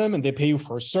friends with them and they pay you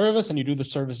for a service and you do the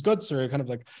service good. So you're kind of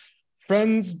like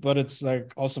friends, but it's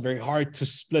like also very hard to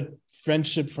split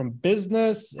friendship from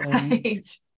business. And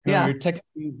you're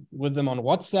texting with them on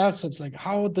WhatsApp. So it's like,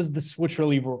 how does this switch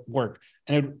really work?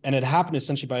 And it happened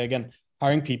essentially by, again,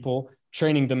 hiring people,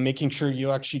 training them, making sure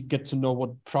you actually get to know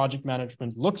what project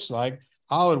management looks like,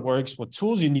 how it works, what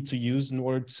tools you need to use in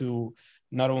order to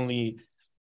not only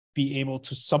be able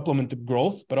to supplement the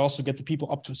growth, but also get the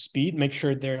people up to speed, make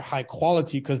sure they're high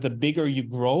quality, because the bigger you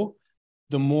grow,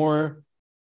 the more,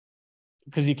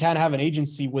 because you can't have an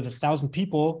agency with 1,000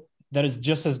 people that is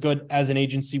just as good as an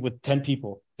agency with 10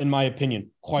 people, in my opinion,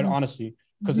 quite honestly,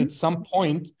 because at some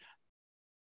point,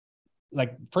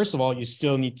 like, first of all, you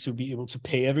still need to be able to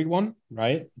pay everyone,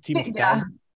 right? A team of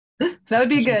 1,000. That would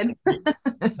be good.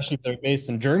 Especially if they're based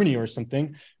in Germany or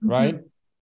something, right?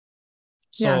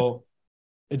 So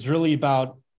it's really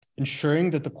about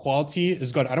ensuring that the quality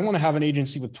is good. I don't want to have an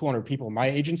agency with 200 people. My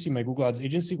agency, my Google Ads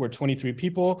agency, we're 23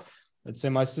 people. Let's say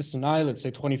my assistant and I, let's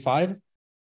say 25.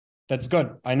 That's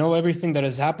good. I know everything that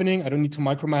is happening. I don't need to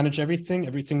micromanage everything.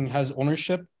 Everything has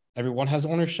ownership. Everyone has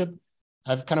ownership. I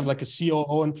have kind of like a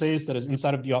COO in place that is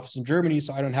inside of the office in Germany,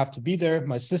 so I don't have to be there.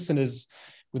 My assistant is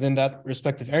within that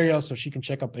respective area, so she can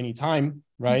check up anytime,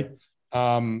 right?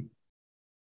 But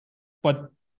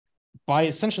by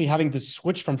essentially having the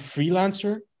switch from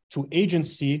freelancer to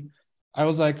agency, I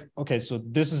was like, okay, so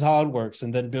this is how it works.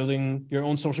 And then building your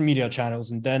own social media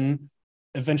channels, and then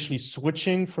eventually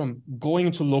switching from going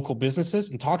into local businesses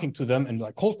and talking to them and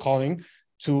like cold calling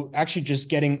to actually just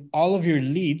getting all of your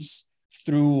leads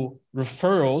through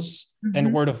referrals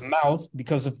and word of mouth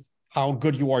because of how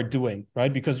good you are doing,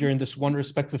 right? Because you're in this one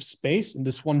respective space, in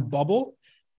this one bubble,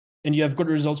 and you have good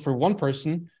results for one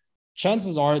person.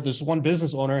 Chances are this one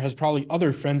business owner has probably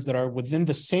other friends that are within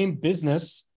the same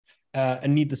business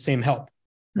and need the same help,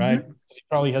 right? He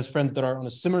probably has friends that are on a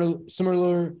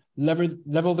similar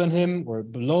level than him, or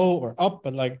below or up,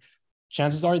 but like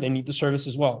chances are they need the service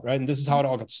as well, right? And this is how it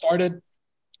all got started.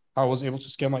 I was able to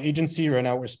scale my agency. Right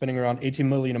now we're spending around 18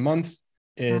 million a month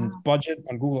in budget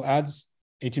on Google Ads.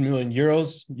 18 million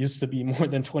euros used to be more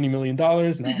than $20 million.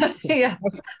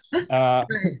 Now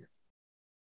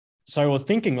so I was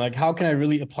thinking, like, how can I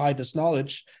really apply this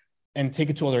knowledge and take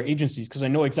it to other agencies? Because I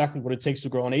know exactly what it takes to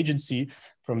grow an agency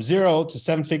from 0 to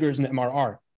 7 figures in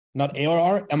MRR, not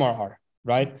ARR, MRR,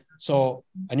 right? So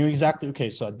I knew exactly, okay,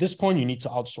 so at this point, you need to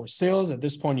outsource sales. At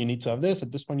this point, you need to have this.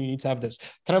 At this point, you need to have this.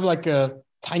 Kind of like a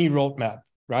tiny roadmap,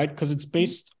 right? Because it's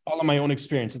based all on my own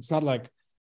experience. It's not like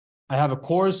I have a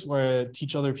course where I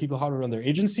teach other people how to run their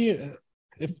agency.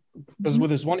 Because with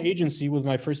this one agency, with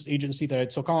my first agency that I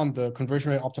took on, the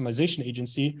conversion rate optimization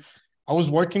agency, I was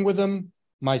working with them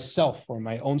myself for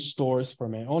my own stores, for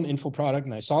my own info product.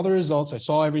 And I saw the results. I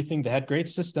saw everything. They had great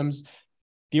systems.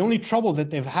 The only trouble that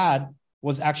they've had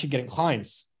was actually getting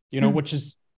clients, which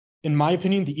is, in my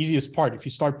opinion, the easiest part. If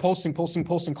you start posting,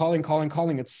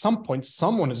 calling, at some point,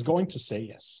 someone is going to say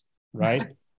yes, right?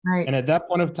 Right. And at that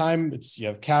point of time, you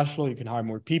have cash flow, you can hire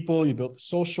more people, you build the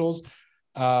socials.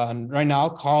 And right now,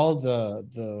 Carl,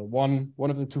 the one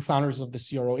of the 2 founders of the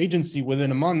CRO agency,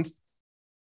 within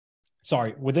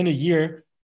a year.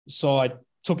 So I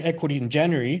took equity in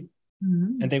January,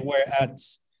 and they were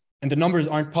and the numbers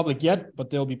aren't public yet, but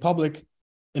they'll be public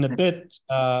in a bit.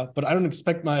 But I don't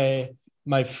expect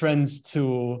my friends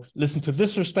to listen to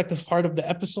this respective part of the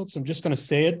episode, so I'm just going to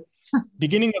say it.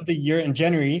 Beginning of the year in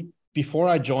January, before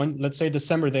I joined, let's say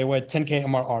December, they were at 10K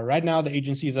MRR. Right now, the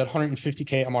agency is at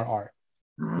 150K MRR,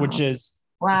 which is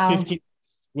 50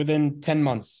 within 10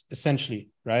 months, essentially,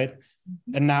 right?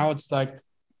 And now it's like,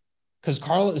 because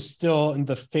Carl is still in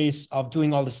the face of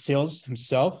doing all the sales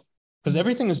himself, because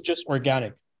everything is just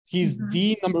organic. He's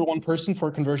the number one person for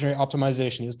conversion rate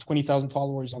optimization. He has 20,000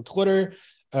 followers on Twitter.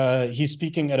 He's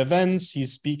speaking at events.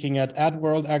 He's speaking at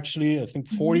AdWorld, actually. I think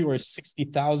 40 or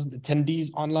 60,000 attendees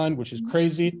online, which is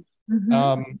crazy.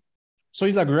 So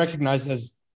he's like recognized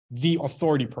as the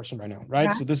authority person right now,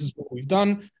 right? So this is what we've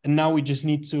done. And now we just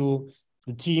need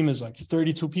the team is like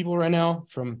 32 people right now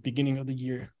from beginning of the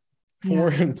year,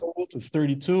 4 in total to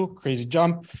 32, crazy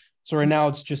jump. So right now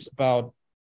it's just about,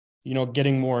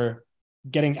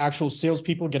 getting actual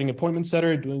salespeople, getting appointment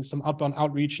setter, doing some outbound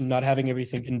outreach, and not having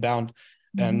everything inbound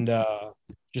and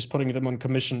just putting them on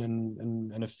commission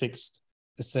and a fixed,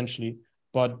 essentially.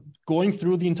 But going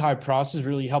through the entire process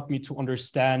really helped me to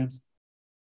understand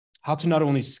how to not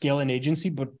only scale an agency,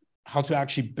 but how to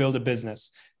actually build a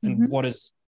business and what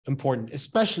is important,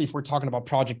 especially if we're talking about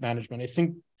project management. I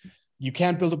think you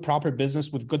can't build a proper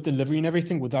business with good delivery and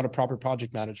everything without a proper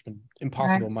project management.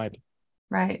 Impossible, in my opinion.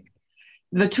 Right.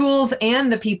 The tools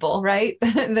and the people, right?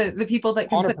 the people that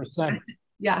can 100%.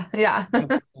 Yeah.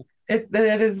 100%.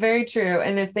 That is very true.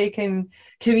 And if they can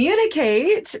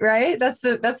communicate, right? That's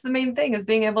the main thing, is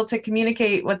being able to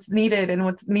communicate what's needed and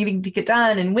what's needing to get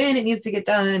done and when it needs to get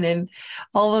done and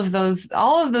all of those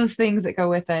things that go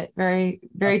with it. Very,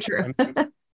 very true.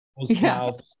 Most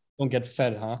mouths don't get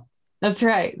fed, huh? That's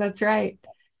right.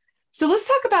 So let's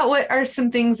talk about what are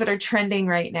some things that are trending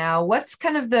right now. What's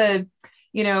kind of the,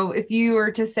 if you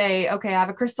were to say, okay, I have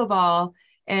a crystal ball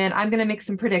and I'm going to make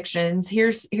some predictions.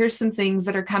 Here's some things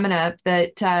that are coming up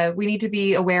that we need to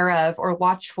be aware of or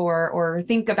watch for or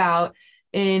think about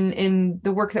in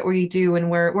the work that we do and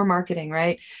we're marketing,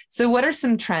 right? So what are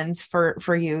some trends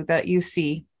for you that you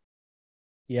see?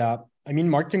 Yeah, I mean,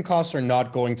 marketing costs are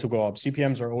not going to go up.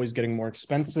 CPMs are always getting more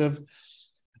expensive.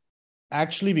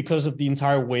 actually, because of the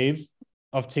entire wave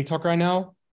of TikTok right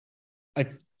now, I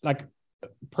like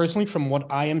personally, from what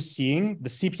I am seeing, the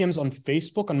CPMs on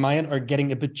Facebook on my end are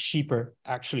getting a bit cheaper,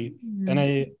 actually. And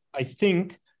I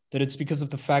think that it's because of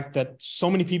the fact that so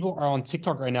many people are on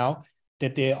TikTok right now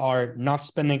that they are not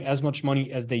spending as much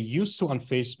money as they used to on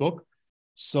Facebook.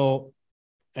 So,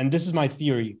 and this is my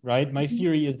theory, right? My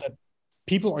theory is that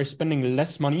people are spending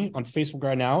less money on Facebook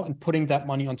right now and putting that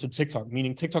money onto TikTok,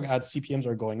 meaning TikTok ads CPMs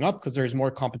are going up because there's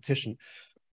more competition.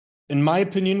 In my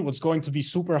opinion, what's going to be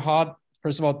super hot,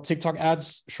 first of all, TikTok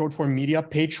ads, short form media,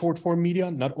 paid short form media,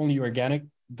 not only organic,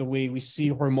 the way we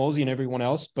see Hormozi and everyone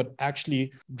else, but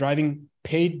actually driving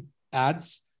paid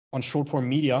ads on short form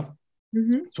media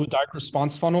to a direct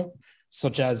response funnel,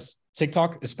 such as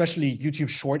TikTok, especially YouTube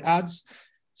short ads,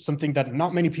 something that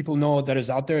not many people know that is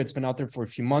out there. It's been out there for a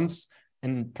few months.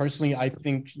 And personally, I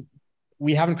think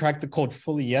we haven't cracked the code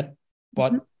fully yet,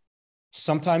 but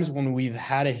sometimes when we've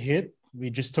had a hit, we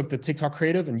just took the TikTok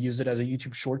creative and used it as a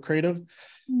YouTube short creative.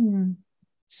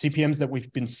 CPMs that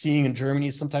we've been seeing in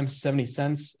Germany, sometimes 70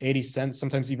 cents, 80 cents,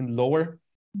 sometimes even lower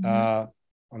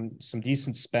on some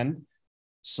decent spend.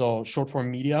 So short form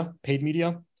media, paid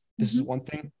media, this is one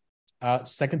thing.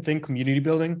 Second thing, community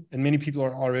building. And many people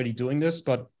are already doing this,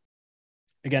 but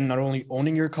again, not only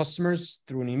owning your customers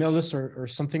through an email list or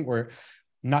something, or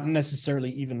not necessarily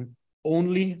even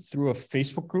only through a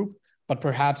Facebook group, but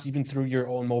perhaps even through your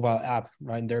own mobile app,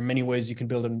 right? And there are many ways you can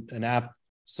build an app,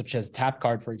 such as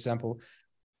Tapcard, for example.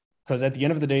 Because at the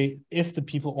end of the day, if the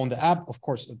people own the app, of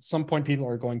course, at some point people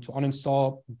are going to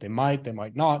uninstall. They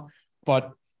might not.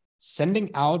 But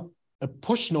sending out a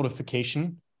push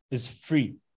notification is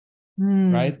free,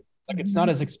 right? Like it's not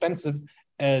as expensive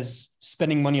as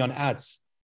spending money on ads,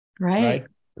 right?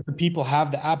 If the people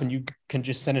have the app and you can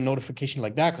just send a notification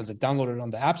like that because they've downloaded it on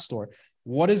the App Store.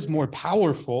 What is more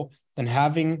powerful than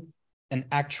having an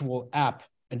actual app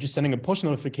and just sending a push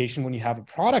notification when you have a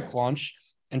product launch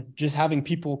and just having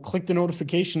people click the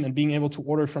notification and being able to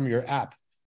order from your app?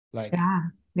 Like,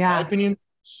 in my opinion,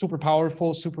 super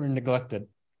powerful, super neglected.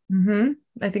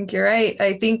 I think you're right.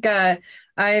 I think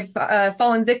I've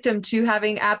fallen victim to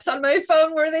having apps on my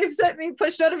phone where they've sent me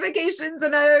push notifications,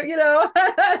 and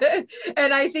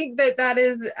and I think that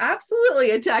is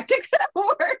absolutely a tactic that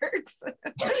works.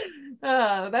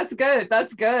 Oh, that's good.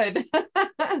 That's good.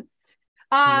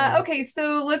 Okay,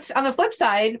 so let's, on the flip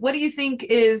side, what do you think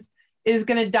is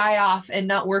going to die off and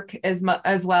not work as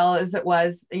well as it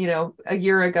was, a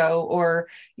year ago? Or,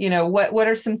 what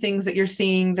are some things that you're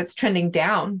seeing that's trending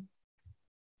down?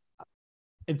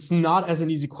 It's not as an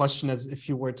easy question as if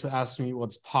you were to ask me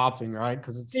what's popping, right?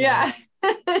 Because it's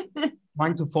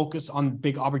trying to focus on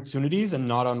big opportunities and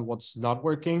not on what's not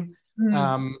working.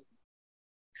 Well,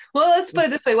 let's put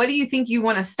it this way. What do you think you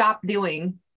want to stop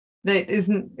doing that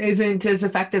isn't as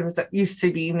effective as it used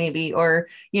to be, maybe? Or,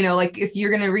 like if you're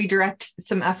going to redirect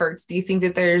some efforts, do you think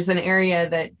that there's an area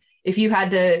that if you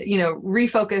had to,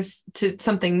 refocus to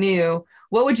something new,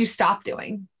 what would you stop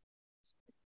doing?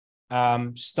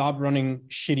 Stop running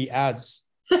shitty ads,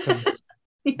 because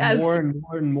more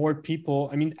and more people,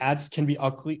 I mean, ads can be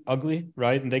ugly,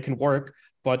 right? And they can work,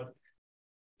 but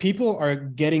people are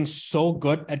getting so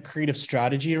good at creative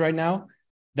strategy right now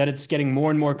that it's getting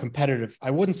more and more competitive.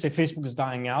 I wouldn't say Facebook is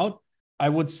dying out. I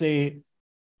would say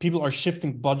people are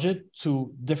shifting budget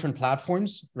to different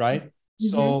platforms, right?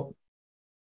 So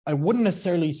I wouldn't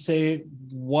necessarily say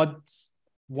what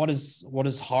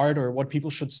is hard or what people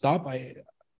should stop.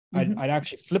 I'd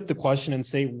actually flip the question and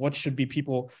say, what should be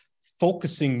people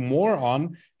focusing more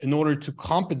on in order to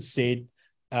compensate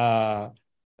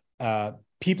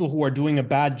people who are doing a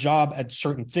bad job at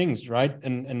certain things, right?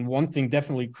 And one thing,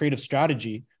 definitely creative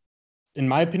strategy. In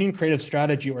my opinion, creative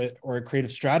strategy or a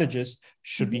creative strategist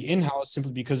should be in-house,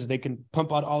 simply because they can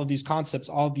pump out all of these concepts,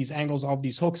 all of these angles, all of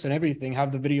these hooks and everything,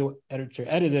 have the video editor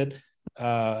edit it,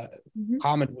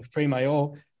 comment with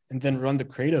Frame.io, and then run the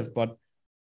creative. But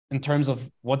in terms of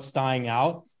what's dying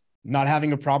out, not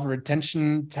having a proper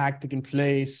retention tactic in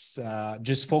place,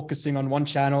 just focusing on one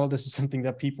channel, this is something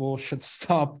that people should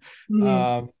stop.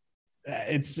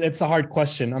 It's a hard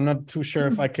question. I'm not too sure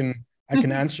if I can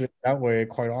answer it that way,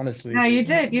 quite honestly. No, you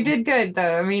did good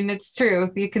though. I mean, it's true.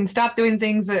 If you can stop doing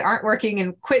things that aren't working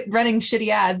and quit running shitty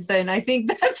ads, then I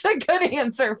think that's a good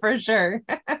answer for sure.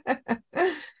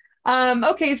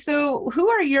 Okay, so who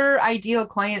are your ideal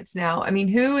clients now? I mean,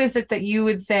 who is it that you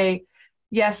would say,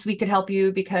 yes, we could help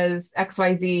you because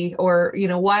XYZ, or,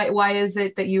 why is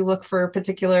it that you look for a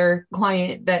particular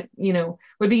client that,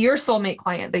 would be your soulmate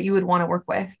client that you would want to work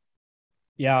with?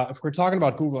 Yeah, if we're talking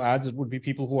about Google Ads, it would be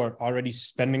people who are already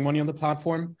spending money on the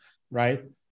platform, right?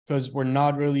 because we're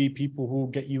not really people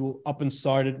who get you up and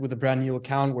started with a brand new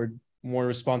account. We're more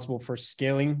responsible for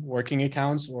scaling working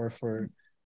accounts or for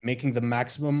making the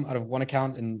maximum out of one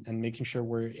account and making sure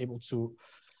we're able to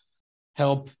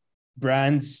help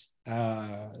brands,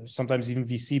 sometimes even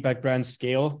VC-backed brands,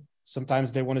 scale.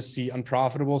 Sometimes they want to see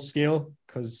unprofitable scale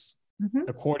because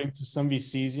according to some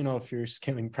VCs, you know, if you're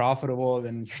scaling profitable,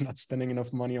 then you're not spending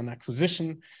enough money on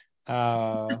acquisition.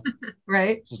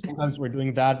 Right. So sometimes we're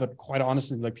doing that, but quite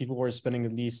honestly, like people were spending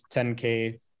at least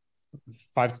 10K,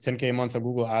 5 to 10K a month on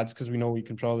Google ads because we know we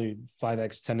can probably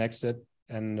 5X, 10X it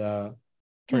and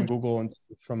turn Google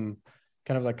from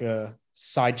kind of like a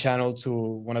side channel to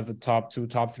one of the top 2,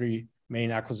 top 3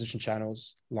 main acquisition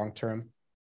channels long term.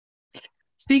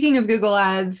 Speaking of Google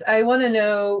ads, I want to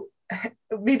know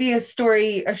maybe a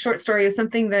short story of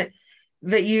something that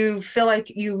you feel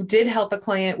like you did help a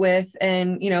client with,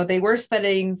 and you know they were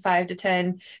spending 5 to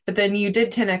 10, but then you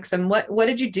did 10x them. What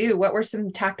did you do? What were some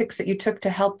tactics that you took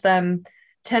to help them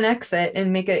 10x it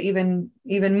and make it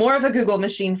even more of a Google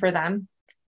machine for them?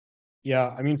 Yeah,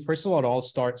 I mean, first of all, it all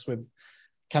starts with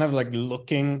kind of like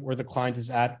looking where the client is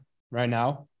at right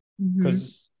now,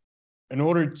 because in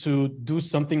order to do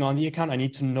something on the account, I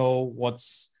need to know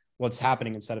what's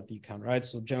happening inside of the account, right?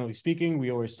 So generally speaking, we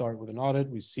always start with an audit.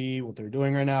 We see what they're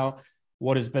doing right now,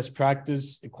 what is best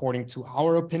practice according to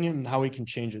our opinion, and how we can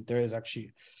change it. There is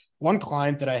actually one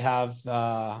client that I have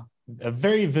a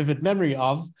very vivid memory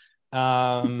of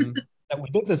that we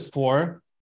did this for.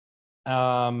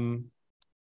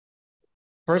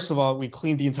 First of all, we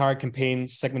cleaned the entire campaign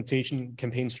segmentation,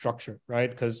 campaign structure, right?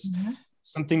 Because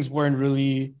some things weren't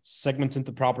really segmented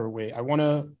the proper way. I want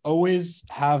to always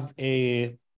have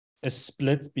a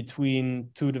split between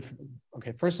two different.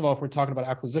 Okay, first of all, if we're talking about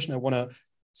acquisition, I want to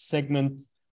segment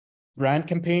brand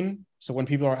campaign. So when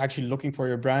people are actually looking for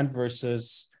your brand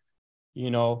versus, you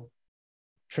know,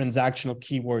 transactional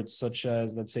keywords such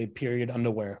as, let's say, period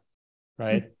underwear,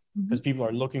 right? Because people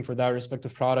are looking for that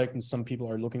respective product and some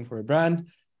people are looking for a brand.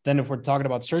 Then if we're talking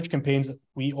about search campaigns,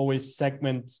 we always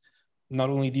segment not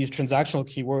only these transactional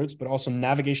keywords, but also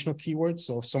navigational keywords.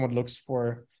 So if someone looks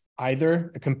for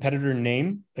either a competitor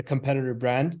name, a competitor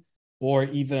brand, or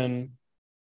even,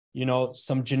 you know,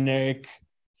 some generic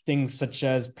things such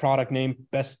as product name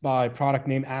Best Buy, product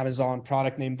name Amazon,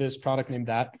 product name this, product name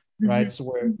that, right? So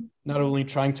we're not only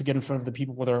trying to get in front of the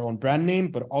people with our own brand name,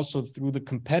 but also through the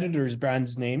competitors'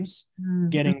 brands names,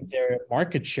 getting their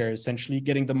market share, essentially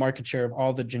getting the market share of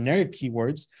all the generic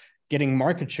keywords, getting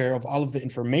market share of all of the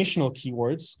informational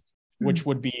keywords, which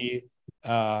would be,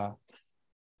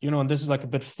 you know, and this is like a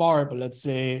bit far, but let's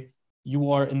say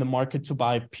you are in the market to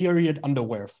buy period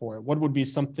underwear for. What would be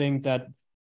something that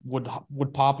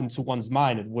would pop into one's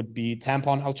mind? It would be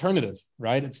tampon alternative,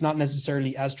 right? It's not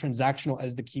necessarily as transactional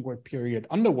as the keyword period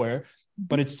underwear,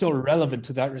 but it's still relevant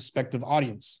to that respective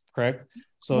audience, correct?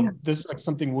 So this is like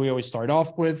something we always start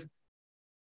off with.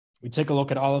 We take a look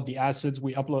at all of the assets.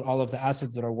 We upload all of the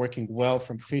assets that are working well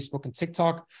from Facebook and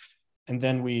TikTok. And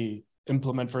then we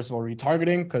implement, first of all,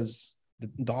 retargeting, because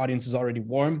the audience is already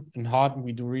warm and hot. And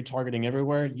we do retargeting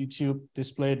everywhere: YouTube,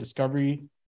 display, discovery,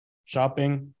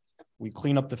 shopping. We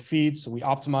clean up the feed. So we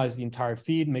optimize the entire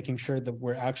feed, making sure that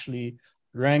we're actually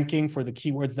ranking for the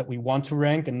keywords that we want to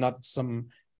rank and not some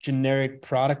generic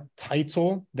product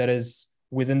title that is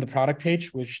within the product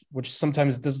page, which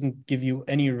sometimes doesn't give you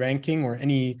any ranking or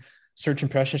any search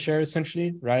impression share,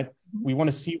 essentially, right? We want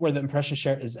to see where the impression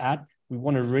share is at. We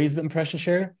want to raise the impression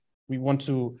share. We want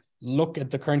to look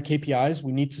at the current KPIs.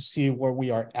 We need to see where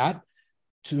we are at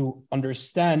to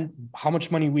understand how much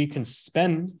money we can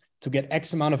spend to get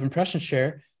X amount of impression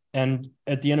share. And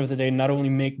at the end of the day, not only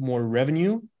make more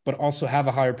revenue, but also have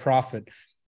a higher profit.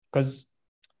 Because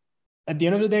at the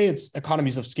end of the day, it's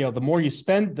economies of scale. The more you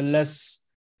spend, the less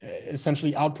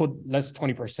essentially output, less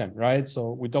 20%, right?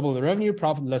 So we double the revenue,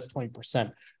 profit less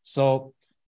 20%. So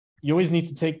you always need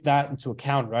to take that into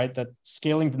account, right? That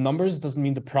scaling the numbers doesn't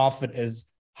mean the profit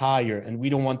is higher. And we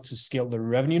don't want to scale the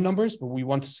revenue numbers, but we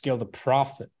want to scale the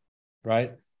profit,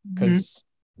 right? Because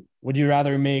would you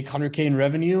rather make 100K in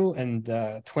revenue and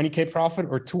 20K profit,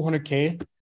 or 200K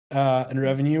in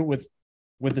revenue with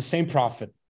the same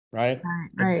profit, right?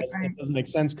 It doesn't make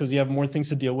sense, because you have more things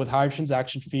to deal with: higher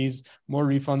transaction fees, more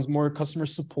refunds, more customer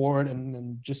support,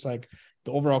 and just like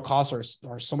the overall costs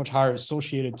are so much higher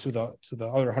associated to the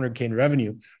other 100K in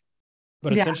revenue.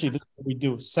 But essentially, this is what we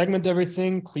do: segment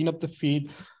everything, clean up the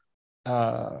feed,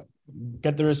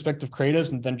 get the respective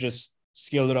creatives, and then just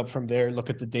scale it up from there. Look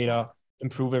at the data,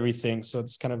 improve everything. So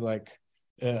it's kind of like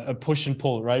a push and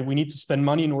pull, right? We need to spend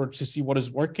money in order to see what is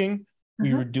working.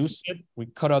 We reduce it, we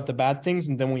cut out the bad things,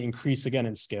 and then we increase again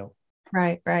in scale.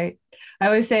 Right. I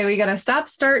always say we got to stop,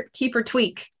 start, keep, or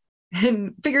tweak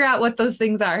and figure out what those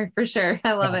things are for sure.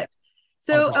 I love it.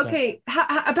 So, 100%. okay.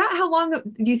 About how long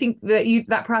do you think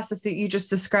that process that you just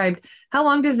described, how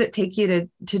long does it take you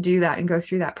to do that and go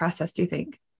through that process, do you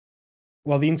think?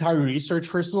 Well, the entire research,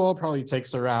 first of all, probably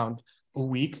takes around a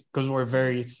week because we're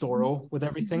very thorough with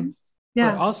everything.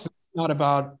 Yeah. For us, it's not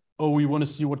about, we want to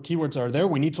see what keywords are there.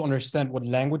 We need to understand what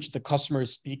language the customer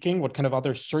is speaking, what kind of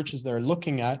other searches they're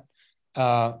looking at,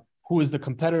 who is the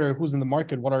competitor, who's in the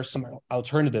market, what are some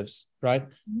alternatives, right?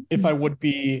 Mm-hmm. If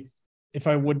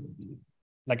I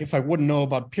wouldn't know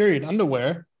about period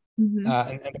underwear, and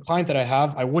the client that I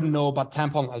have, I wouldn't know about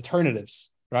tampon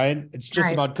alternatives, right? It's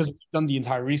just about, because we've done the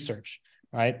entire research,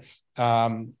 right?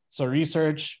 So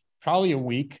research, probably a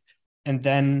week. And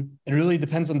then it really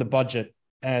depends on the budget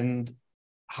and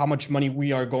how much money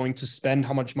we are going to spend,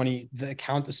 how much money the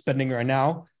account is spending right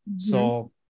now. Mm-hmm.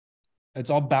 So it's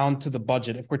all bound to the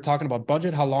budget. If we're talking about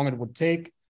budget, how long it would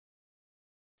take,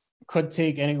 could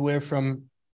take anywhere from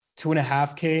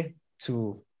 $2,500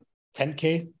 to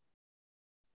 $10,000.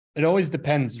 It always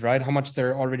depends, right? How much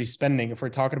they're already spending. If we're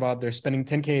talking about they're spending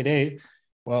 $10,000 a day,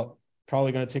 well,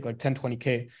 probably going to take like $10,000,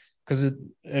 $20,000. Because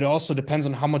it also depends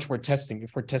on how much we're testing.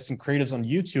 If we're testing creatives on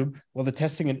YouTube, well, the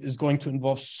testing is going to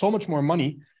involve so much more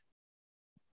money.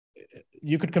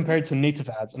 You could compare it to native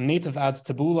ads. On native ads,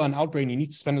 Taboola and Outbrain, you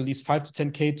need to spend at least $5,000 to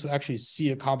 $10,000 to actually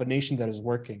see a combination that is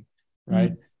working,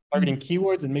 right? Mm-hmm. Targeting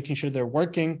keywords and making sure they're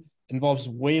working involves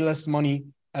way less money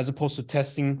as opposed to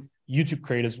testing YouTube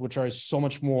creatives, which are so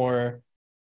much more,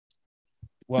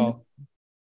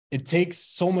 it takes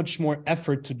so much more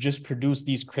effort to just produce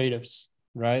these creatives.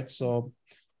 Right. So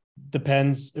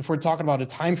depends. If we're talking about a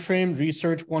time frame,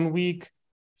 research 1 week,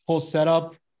 full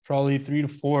setup, probably 3 to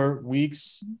 4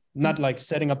 weeks, not like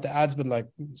setting up the ads, but like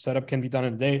setup can be done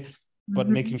in a day, but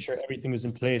making sure everything is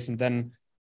in place. And then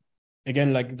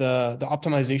again, like the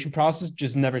optimization process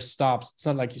just never stops. It's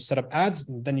not like you set up ads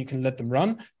and then you can let them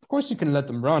run. Of course you can let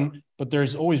them run, but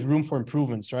there's always room for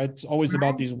improvements, right? It's always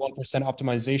about these 1%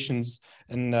 optimizations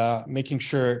and making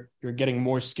sure you're getting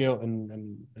more scale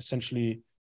and essentially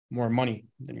more money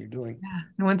than you're doing. Yeah.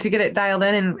 And once you get it dialed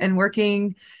in and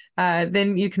working,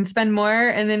 then you can spend more,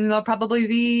 and then there'll probably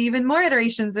be even more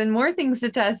iterations and more things to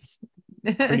test.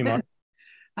 Pretty much.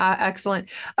 Excellent.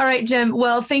 All right, Jim.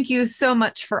 Well, thank you so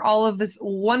much for all of this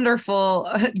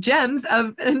wonderful gems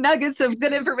of nuggets of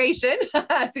good information.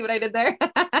 See what I did there?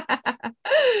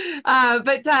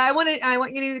 But I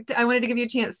wanted to give you a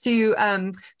chance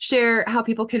to share how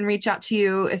people can reach out to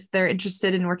you if they're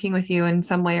interested in working with you in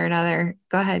some way or another.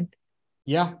 Go ahead.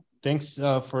 Yeah. Thanks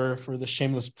for the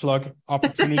shameless plug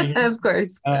opportunity. Of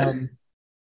course.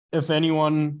 If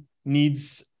anyone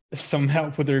needs some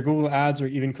help with their Google ads or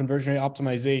even conversion rate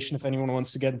optimization, if anyone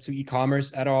wants to get into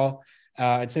e-commerce at all,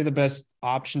 I'd say the best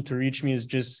option to reach me is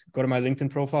just go to my LinkedIn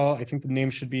profile. I think the name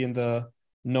should be in the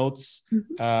notes.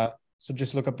 So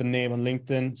just look up the name on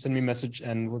LinkedIn, send me a message,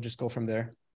 and we'll just go from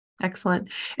there. Excellent.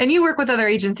 And you work with other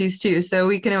agencies too, so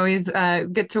we can always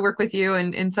get to work with you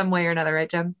in some way or another, right,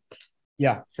 Jim?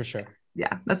 Yeah, for sure.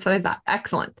 Yeah, that's what I thought.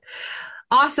 Excellent.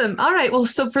 Awesome. All right. Well,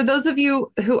 so for those of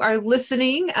you who are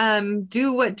listening,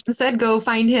 do what Jim said, go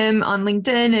find him on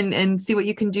LinkedIn and see what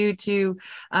you can do to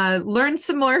learn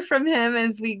some more from him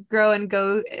as we grow and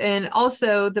go. And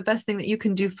also the best thing that you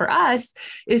can do for us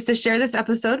is to share this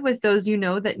episode with those you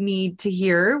know that need to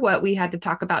hear what we had to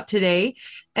talk about today.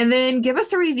 And then give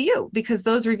us a review, because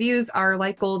those reviews are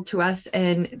like gold to us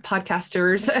and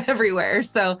podcasters everywhere.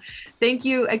 So thank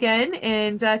you again.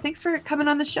 And thanks for coming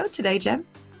on the show today, Jim.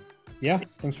 Yeah,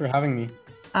 thanks for having me.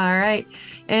 All right.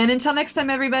 And until next time,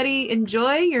 everybody,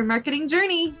 enjoy your marketing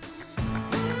journey.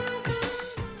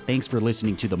 Thanks for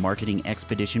listening to the Marketing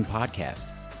Expedition podcast.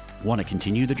 Want to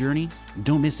continue the journey?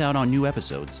 Don't miss out on new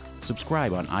episodes.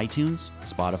 Subscribe on iTunes,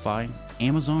 Spotify,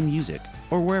 Amazon Music,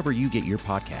 or wherever you get your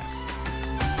podcasts.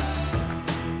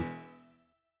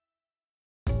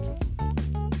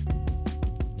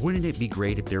 Wouldn't it be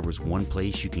great if there was one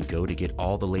place you can go to get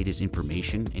all the latest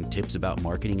information and tips about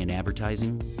marketing and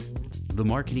advertising? The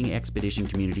Marketing Expedition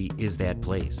community is that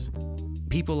place.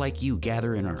 People like you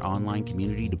gather in our online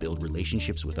community to build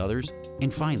relationships with others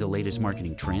and find the latest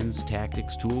marketing trends,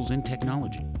 tactics, tools, and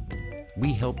technology.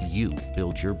 We help you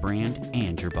build your brand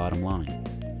and your bottom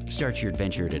line. Start your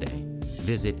adventure today.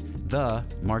 Visit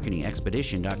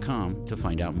themarketingexpedition.com to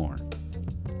find out more.